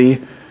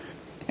 figuratively,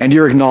 and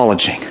you're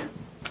acknowledging,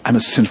 I'm a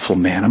sinful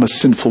man. I'm a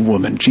sinful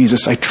woman.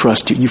 Jesus, I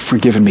trust you. You've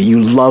forgiven me.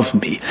 You love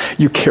me.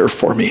 You care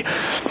for me.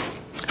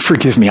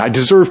 Forgive me. I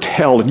deserved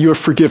hell, and you have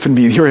forgiven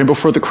me. Here I am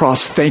before the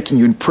cross, thanking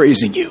you and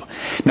praising you.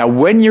 Now,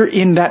 when you're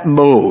in that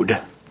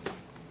mode,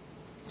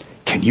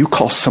 can you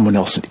call someone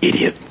else an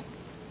idiot?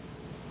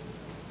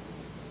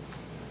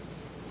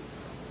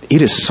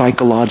 It is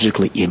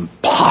psychologically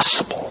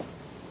impossible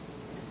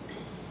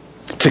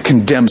to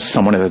condemn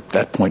someone at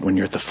that point when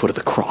you're at the foot of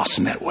the cross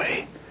in that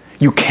way.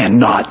 You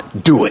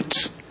cannot do it.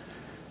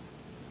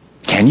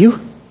 Can you?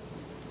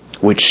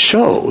 Which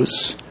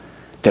shows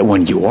that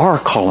when you are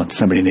calling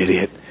somebody an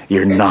idiot,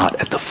 you're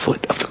not at the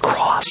foot of the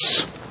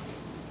cross.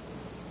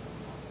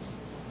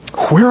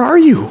 Where are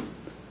you?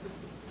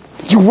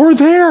 You were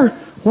there.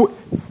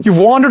 You've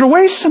wandered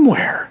away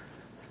somewhere.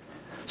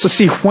 So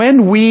see,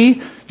 when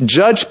we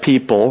judge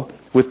people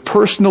with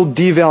personal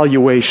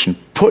devaluation,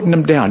 putting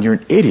them down, you're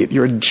an idiot,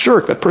 you're a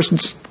jerk,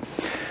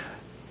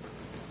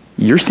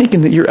 you're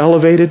thinking that you're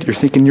elevated, you're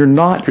thinking you're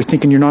not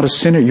a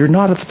sinner, you're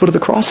not at the foot of the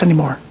cross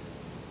anymore.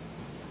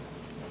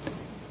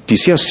 Do you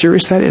see how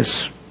serious that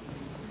is?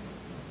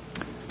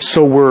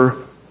 So we're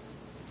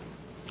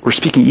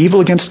speaking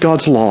evil against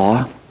God's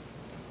law,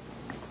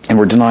 and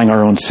we're denying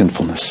our own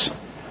sinfulness.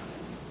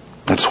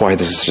 That's why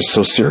this is just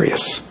so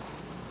serious,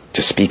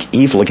 to speak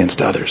evil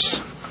against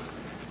others.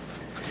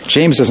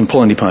 James doesn't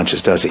pull any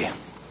punches, does he?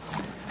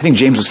 I think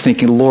James was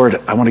thinking, Lord,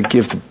 I want to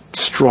give the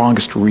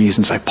strongest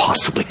reasons I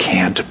possibly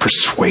can to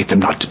persuade them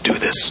not to do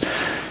this.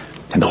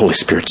 And the Holy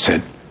Spirit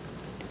said,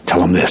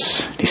 tell them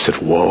this. He said,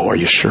 whoa, are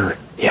you sure?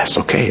 Yes,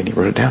 okay. And he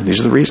wrote it down.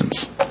 These are the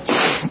reasons.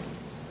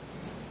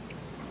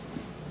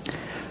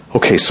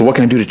 Okay, so what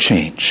can I do to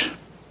change?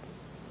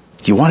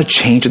 Do you want to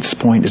change at this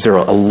point? Is there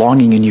a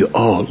longing in you?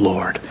 Oh,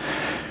 Lord,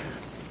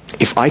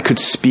 if I could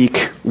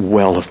speak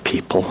well of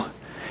people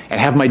and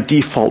have my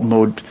default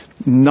mode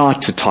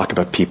not to talk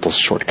about people's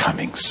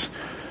shortcomings,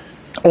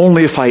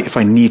 only if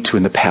I need to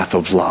in the path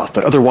of love,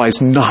 but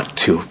otherwise not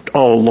to.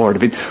 Oh, Lord, I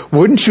mean,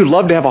 wouldn't you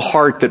love to have a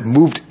heart that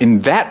moved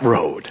in that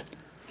road?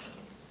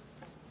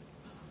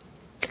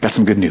 Got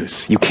some good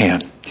news. You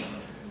can.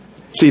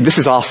 See, this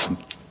is awesome.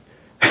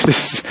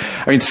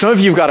 Some of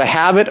you have got a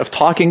habit of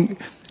talking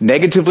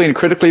negatively and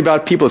critically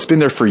about people. It's been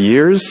there for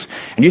years,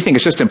 and you think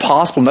it's just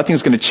impossible,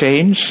 nothing's going to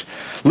change.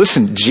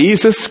 Listen,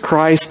 Jesus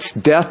Christ's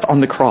death on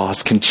the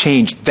cross can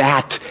change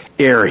that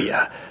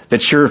area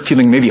that you're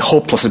feeling maybe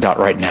hopeless about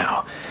right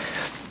now.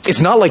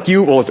 It's not like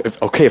you, well,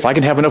 if I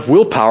can have enough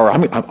willpower,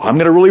 I'm going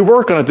to really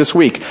work on it this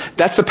week.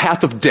 That's the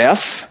path of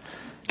death.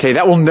 Okay,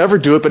 that will never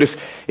do it, but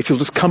if you'll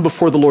just come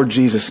before the Lord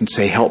Jesus and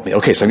say, help me.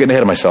 Okay, so I'm getting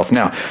ahead of myself.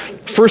 Now,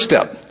 first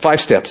step, 5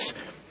 steps.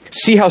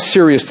 See how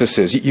serious this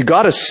is. You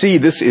got to see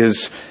this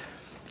is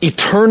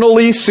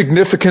eternally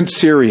significant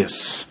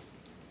serious.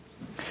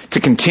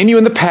 To continue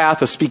in the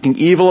path of speaking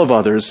evil of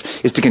others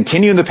is to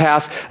continue in the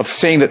path of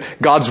saying that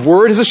God's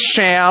word is a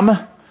sham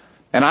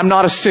and I'm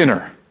not a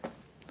sinner.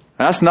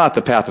 That's not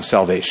the path of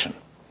salvation.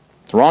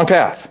 It's the wrong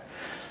path.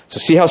 So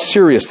see how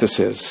serious this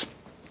is.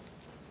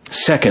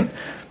 Second,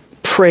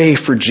 pray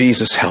for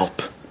Jesus'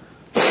 help.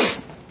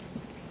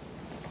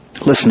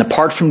 Listen,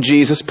 apart from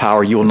Jesus'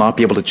 power, you will not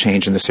be able to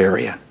change in this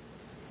area.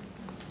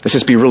 Let's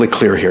just be really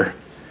clear here.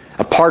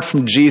 Apart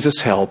from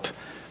Jesus' help,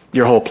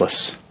 you're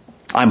hopeless.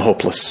 I'm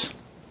hopeless.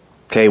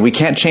 Okay, we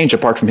can't change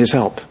apart from His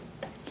help.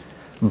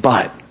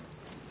 But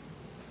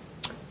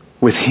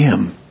with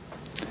Him,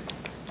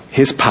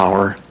 His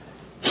power,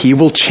 He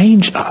will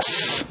change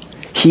us.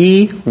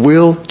 He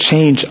will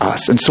change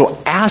us. And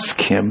so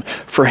ask Him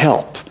for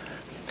help.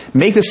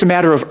 Make this a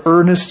matter of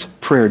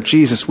earnest prayer.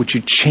 Jesus, would you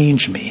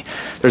change me?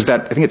 There's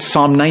that, I think it's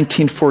Psalm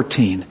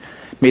 19:14.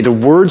 May the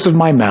words of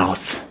my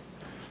mouth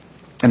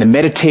and the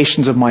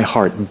meditations of my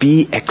heart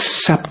be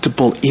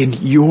acceptable in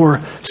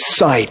your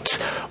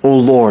sight, O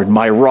Lord,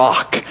 my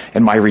rock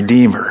and my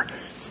redeemer.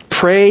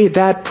 Pray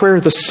that prayer.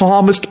 The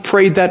psalmist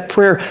prayed that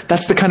prayer.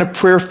 That's the kind of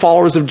prayer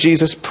followers of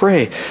Jesus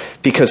pray,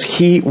 because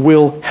He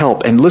will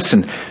help. And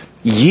listen,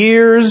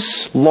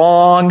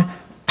 years-long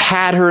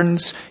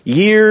patterns,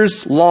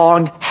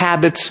 years-long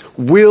habits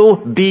will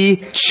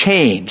be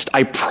changed.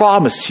 I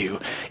promise you,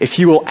 if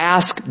you will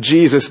ask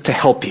Jesus to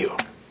help you.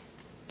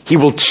 He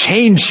will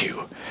change you.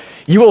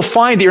 You will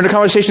find that you're in a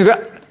conversation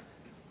that,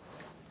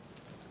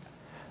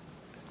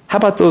 how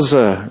about those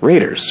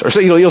Raiders? Or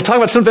so you'll talk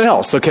about something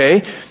else,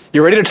 okay?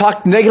 You're ready to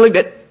talk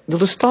negatively, you'll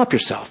just stop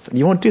yourself. And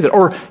you won't do that.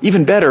 Or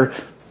even better,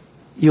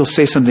 you'll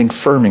say something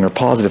affirming or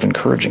positive,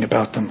 encouraging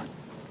about them.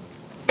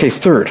 Okay,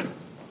 third,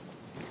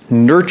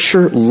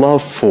 nurture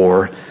love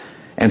for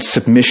and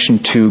submission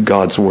to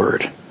God's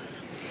word.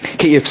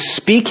 Okay, if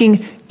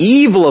speaking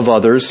evil of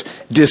others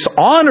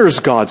dishonors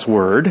God's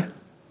word,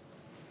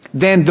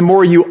 then the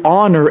more you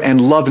honor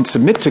and love and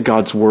submit to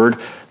God's word,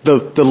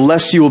 the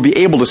less you will be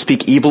able to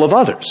speak evil of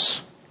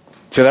others.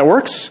 See how that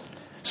works?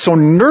 So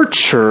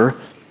nurture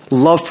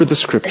love for the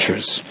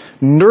Scriptures.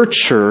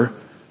 Nurture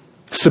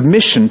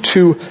submission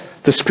to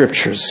the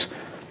Scriptures.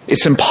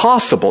 It's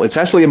impossible. It's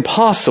actually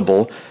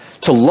impossible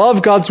to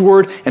love God's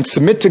word and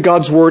submit to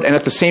God's word and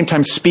at the same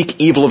time speak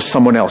evil of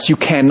someone else. You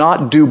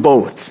cannot do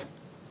both.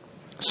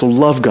 So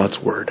love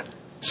God's word.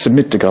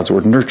 Submit to God's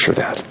word. Nurture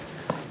that.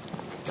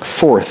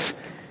 Fourth,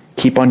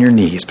 keep on your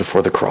knees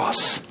before the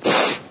cross.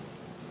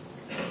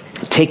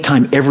 Take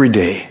time every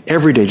day,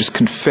 just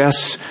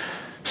confess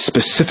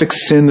specific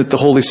sin that the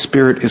Holy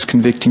Spirit is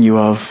convicting you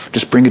of.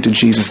 Just bring it to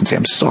Jesus and say,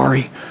 I'm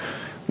sorry.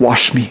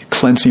 Wash me,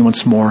 cleanse me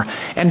once more.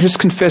 And just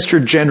confess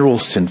your general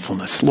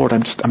sinfulness. Lord,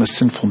 I'm a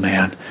sinful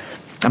man.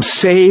 I'm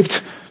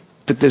saved,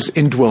 but there's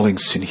indwelling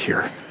sin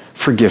here.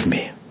 Forgive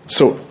me.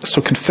 So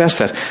confess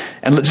that.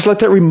 And just let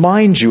that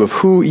remind you of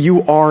who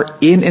you are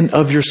in and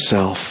of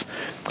yourself.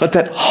 Let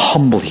that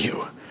humble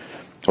you.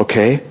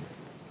 Okay?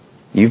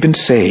 You've been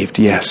saved,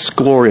 yes,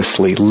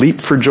 gloriously.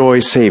 Leap for joy,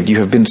 saved. You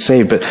have been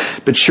saved.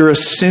 But you're a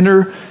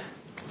sinner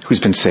who's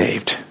been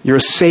saved. You're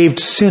a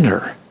saved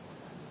sinner.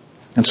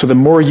 And so the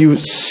more you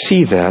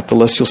see that, the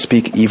less you'll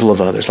speak evil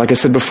of others. Like I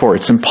said before,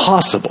 it's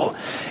impossible.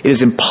 It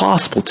is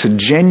impossible to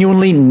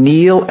genuinely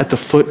kneel at the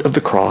foot of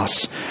the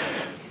cross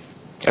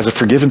as a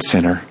forgiven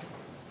sinner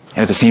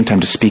and at the same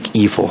time to speak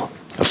evil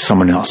of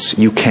someone else.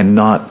 You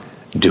cannot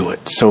do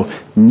it. So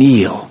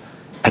kneel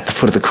at the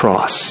foot of the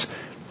cross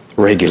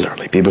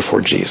regularly. Be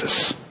before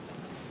Jesus.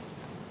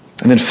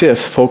 And then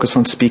fifth, focus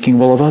on speaking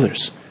well of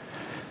others.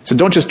 So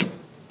don't just,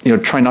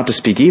 try not to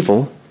speak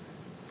evil.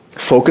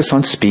 Focus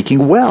on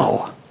speaking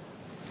well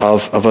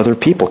of other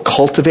people.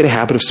 Cultivate a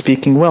habit of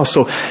speaking well.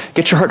 So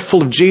get your heart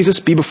full of Jesus.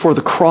 Be before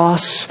the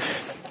cross.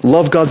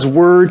 Love God's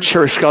word.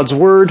 Cherish God's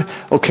word.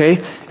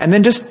 Okay? And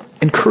then just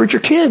encourage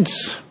your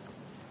kids.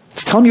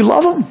 Just tell them you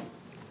love them.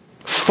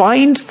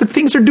 Find the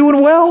things they're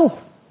doing well.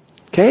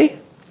 Okay?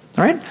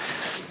 All right?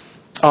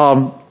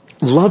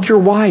 Love your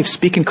wife.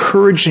 Speak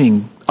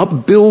encouraging,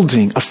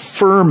 upbuilding,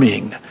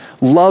 affirming,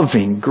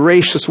 loving,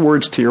 gracious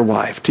words to your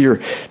wife, to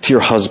your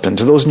husband,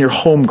 to those in your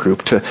home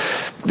group, to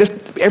just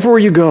everywhere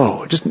you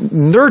go. Just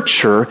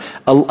nurture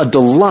a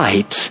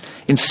delight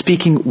in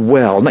speaking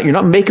well. You're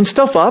not making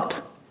stuff up.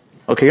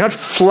 Okay, you're not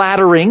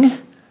flattering.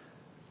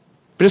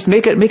 But just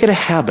make it a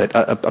habit,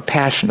 a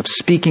passion of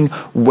speaking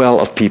well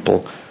of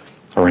people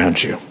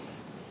around you.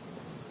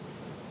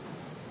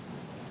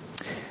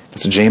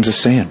 That's what James is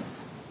saying.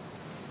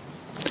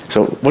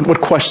 So what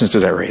questions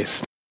does that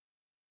raise?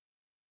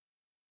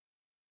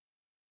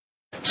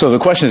 So the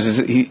question is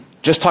he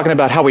just talking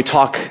about how we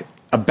talk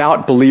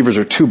about believers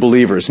or to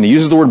believers. And he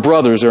uses the word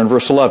brothers there in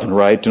verse 11,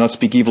 right? Do not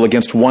speak evil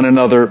against one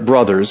another,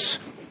 brothers.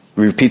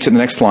 He repeats it in the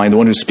next line, the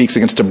one who speaks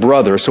against a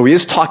brother. So he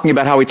is talking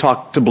about how we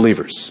talk to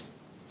believers.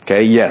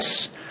 Okay,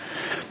 yes.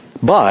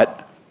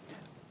 But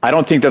I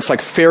don't think that's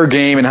like fair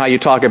game in how you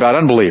talk about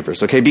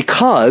unbelievers, okay?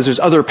 Because there's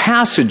other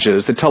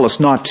passages that tell us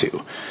not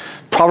to.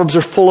 Proverbs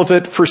are full of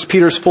it. 1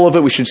 Peter is full of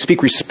it. We should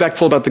speak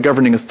respectful about the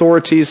governing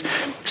authorities.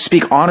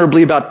 Speak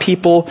honorably about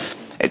people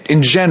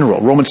in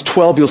general. Romans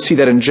 12, you'll see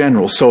that in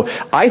general. So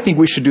I think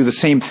we should do the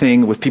same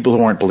thing with people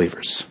who aren't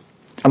believers.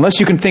 Unless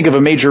you can think of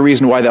a major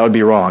reason why that would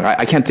be wrong.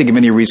 I can't think of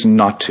any reason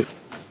not to.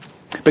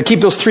 But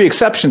keep those three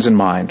exceptions in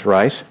mind,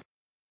 right?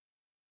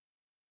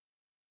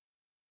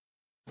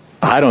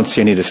 I don't see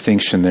any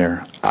distinction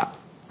there.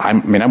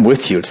 I'm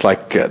with you. It's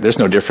like there's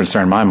no difference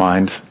there in my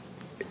mind.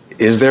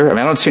 Is there?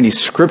 I don't see any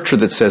scripture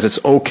that says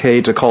it's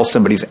okay to call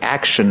somebody's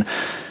action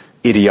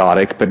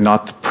idiotic, but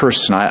not the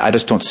person. I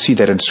just don't see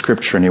that in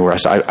scripture anywhere.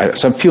 So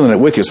I'm feeling it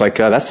with you. It's like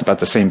that's about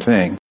the same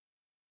thing.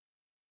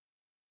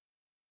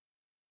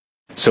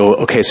 So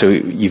okay, so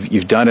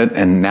you've done it,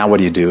 and now what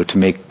do you do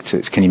can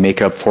you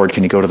make up for it?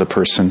 Can you go to the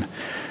person?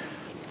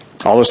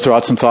 I'll just throw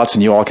out some thoughts,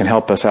 and you all can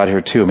help us out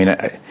here too.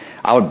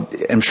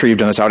 I'm sure you've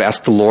done this. I would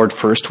ask the Lord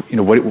first,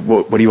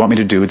 what do you want me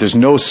to do? There's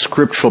no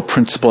scriptural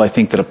principle, I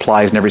think, that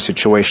applies in every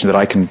situation that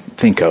I can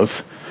think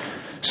of.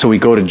 So we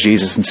go to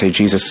Jesus and say,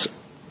 Jesus,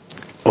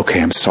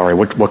 okay, I'm sorry.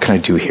 What can I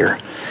do here?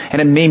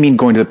 And it may mean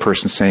going to the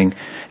person saying,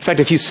 in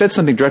fact, if you said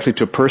something directly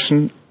to a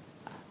person,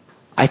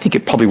 I think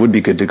it probably would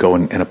be good to go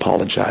and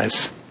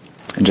apologize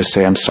and just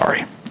say, I'm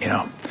sorry,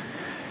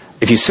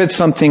 If you said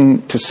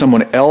something to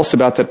someone else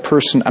about that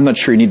person, I'm not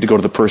sure you need to go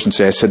to the person and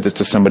say, I said this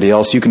to somebody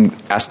else. You can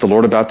ask the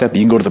Lord about that, but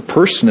you can go to the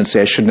person and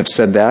say, I shouldn't have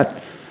said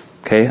that.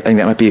 Okay? I think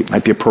that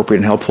might be appropriate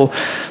and helpful.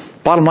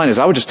 Bottom line is,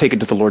 I would just take it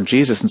to the Lord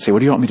Jesus and say, what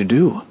do you want me to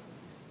do?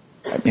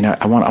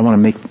 I want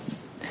to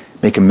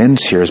make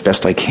amends here as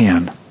best I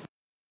can.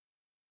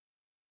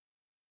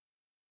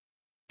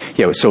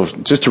 Yeah, so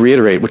just to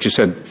reiterate what you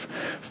said,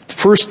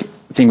 first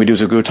thing we do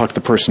is we go talk to the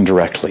person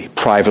directly,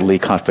 privately,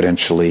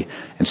 confidentially,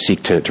 and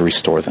seek to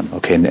restore them.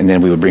 Okay, and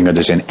then we would bring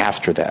others in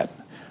after that.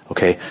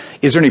 Okay,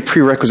 is there any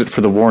prerequisite for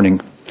the warning?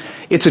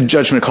 It's a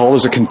judgment call.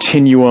 There's a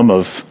continuum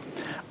of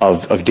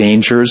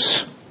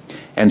dangers,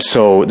 and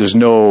so there's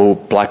no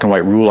black and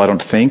white rule. I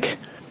don't think.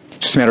 It's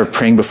just a matter of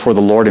praying before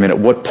the Lord. At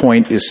what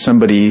point is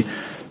somebody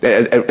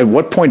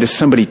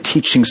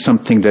teaching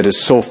something that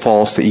is so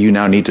false that you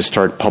now need to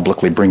start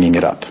publicly bringing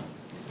it up?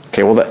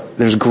 Okay, well,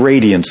 there's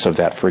gradients of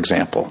that, for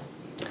example.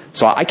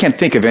 So I can't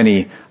think of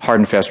any hard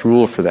and fast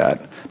rule for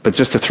that. But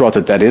just to throw out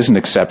that is an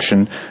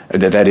exception,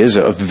 that is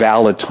a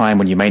valid time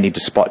when you may need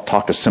to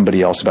talk to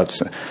somebody else about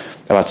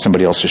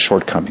somebody else's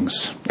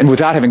shortcomings. And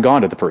without having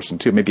gone to the person,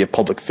 too. Maybe a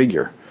public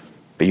figure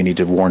that you need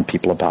to warn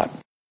people about.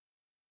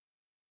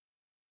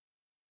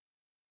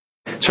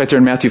 It's right there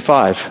in Matthew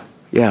 5.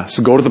 Yeah,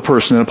 so go to the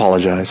person and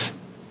apologize.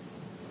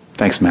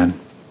 Thanks, man.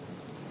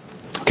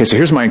 Okay, so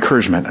here's my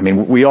encouragement.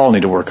 We all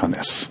need to work on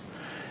this.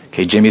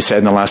 Okay, Jimmy said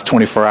in the last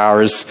 24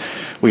 hours,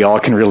 we all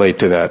can relate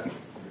to that,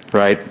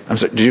 right? I'm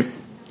sorry, did you?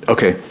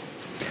 Okay.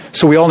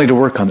 So we all need to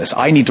work on this.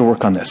 I need to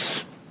work on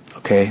this,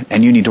 okay?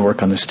 And you need to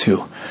work on this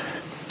too.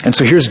 And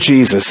so here's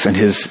Jesus, and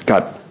he's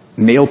got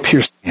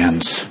nail-pierced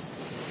hands.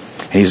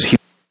 And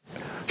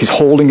he's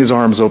holding his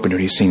arms open, and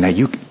he's saying, now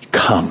you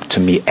come to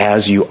me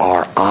as you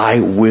are. I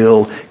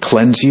will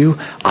cleanse you.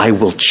 I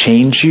will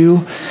change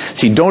you.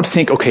 See, don't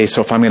think, okay,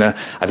 so if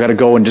I've got to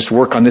go and just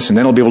work on this and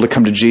then I'll be able to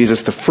come to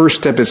Jesus. The first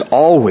step is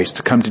always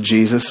to come to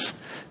Jesus.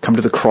 Come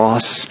to the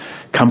cross.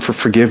 Come for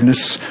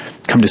forgiveness.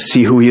 Come to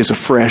see who he is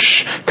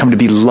afresh. Come to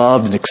be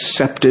loved and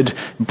accepted,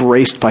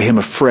 embraced by him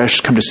afresh.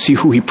 Come to see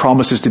who he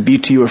promises to be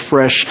to you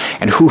afresh.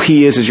 And who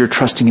he is as you're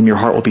trusting him, your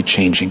heart will be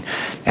changing.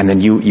 And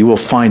then you will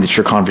find that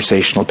your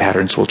conversational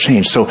patterns will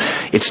change. So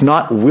it's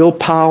not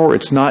willpower.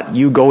 It's not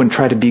you go and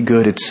try to be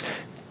good. It's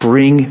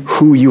bring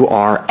who you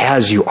are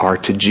as you are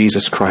to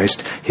Jesus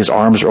Christ. His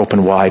arms are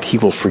open wide. He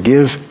will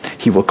forgive.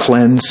 He will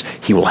cleanse.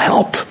 He will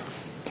help.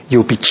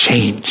 You'll be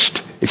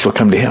changed if you'll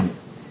come to him.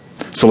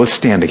 So let's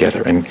stand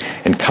together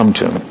and come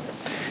to him.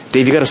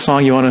 Dave, you got a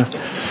song you want to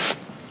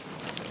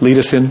lead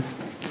us in?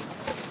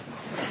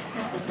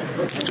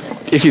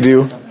 If you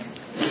do.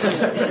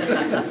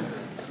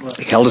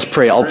 Okay, I'll just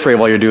pray. I'll pray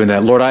while you're doing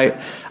that. Lord,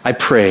 I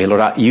pray.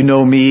 Lord, you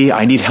know me.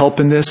 I need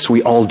help in this.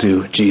 We all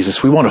do,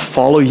 Jesus. We want to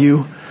follow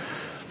you.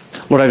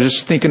 Lord, I was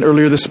just thinking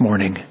earlier this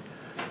morning,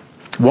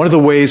 One of the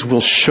ways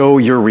we'll show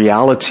your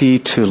reality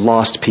to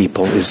lost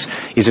people is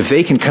if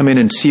they can come in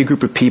and see a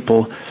group of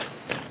people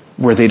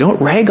where they don't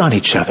rag on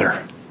each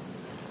other.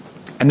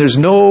 And there's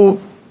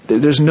no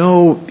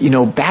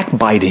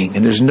backbiting,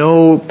 and there's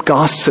no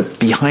gossip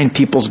behind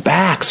people's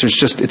backs.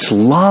 It's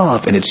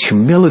love, and it's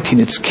humility,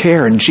 and it's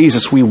care. And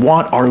Jesus, we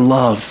want our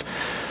love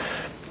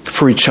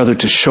for each other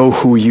to show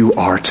who you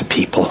are to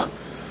people.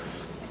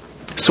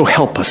 So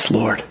help us,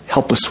 Lord.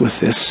 Help us with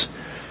this.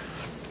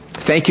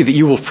 Thank you that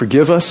you will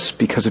forgive us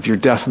because of your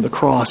death on the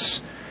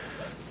cross.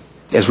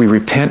 As we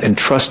repent and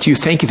trust you,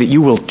 thank you that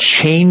you will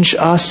change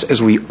us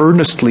as we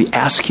earnestly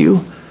ask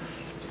you.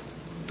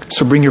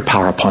 So bring your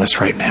power upon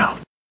us right now.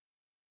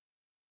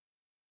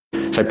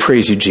 So I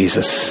praise you,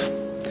 Jesus,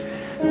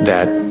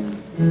 that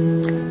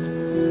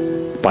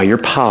by your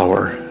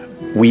power,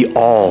 we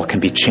all can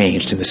be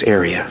changed in this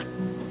area.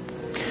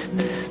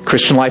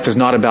 Christian life is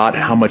not about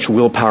how much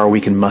willpower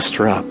we can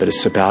muster up, but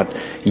it's about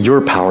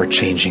your power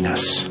changing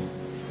us.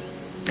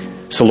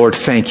 So Lord,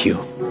 thank you.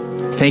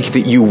 Thank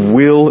you that you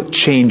will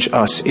change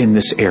us in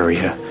this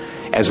area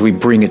as we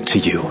bring it to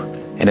you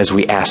and as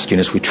we ask you and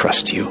as we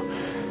trust you.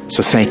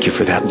 So thank you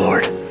for that,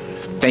 Lord.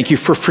 Thank you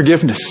for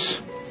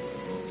forgiveness.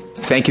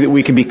 Thank you that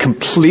we can be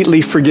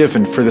completely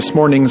forgiven for this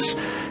morning's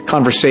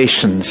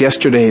conversations,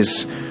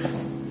 yesterday's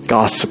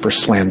gossip or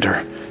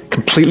slander.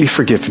 Completely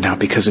forgiven now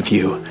because of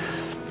you.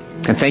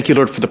 And thank you,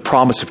 Lord, for the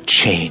promise of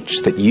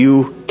change, that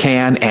you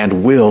can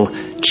and will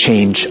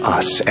change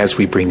us as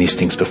we bring these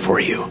things before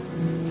you.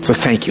 So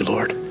thank you,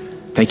 Lord.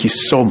 Thank you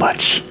so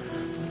much.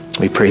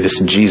 We pray this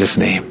in Jesus'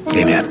 name.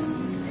 Amen.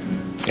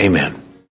 Amen.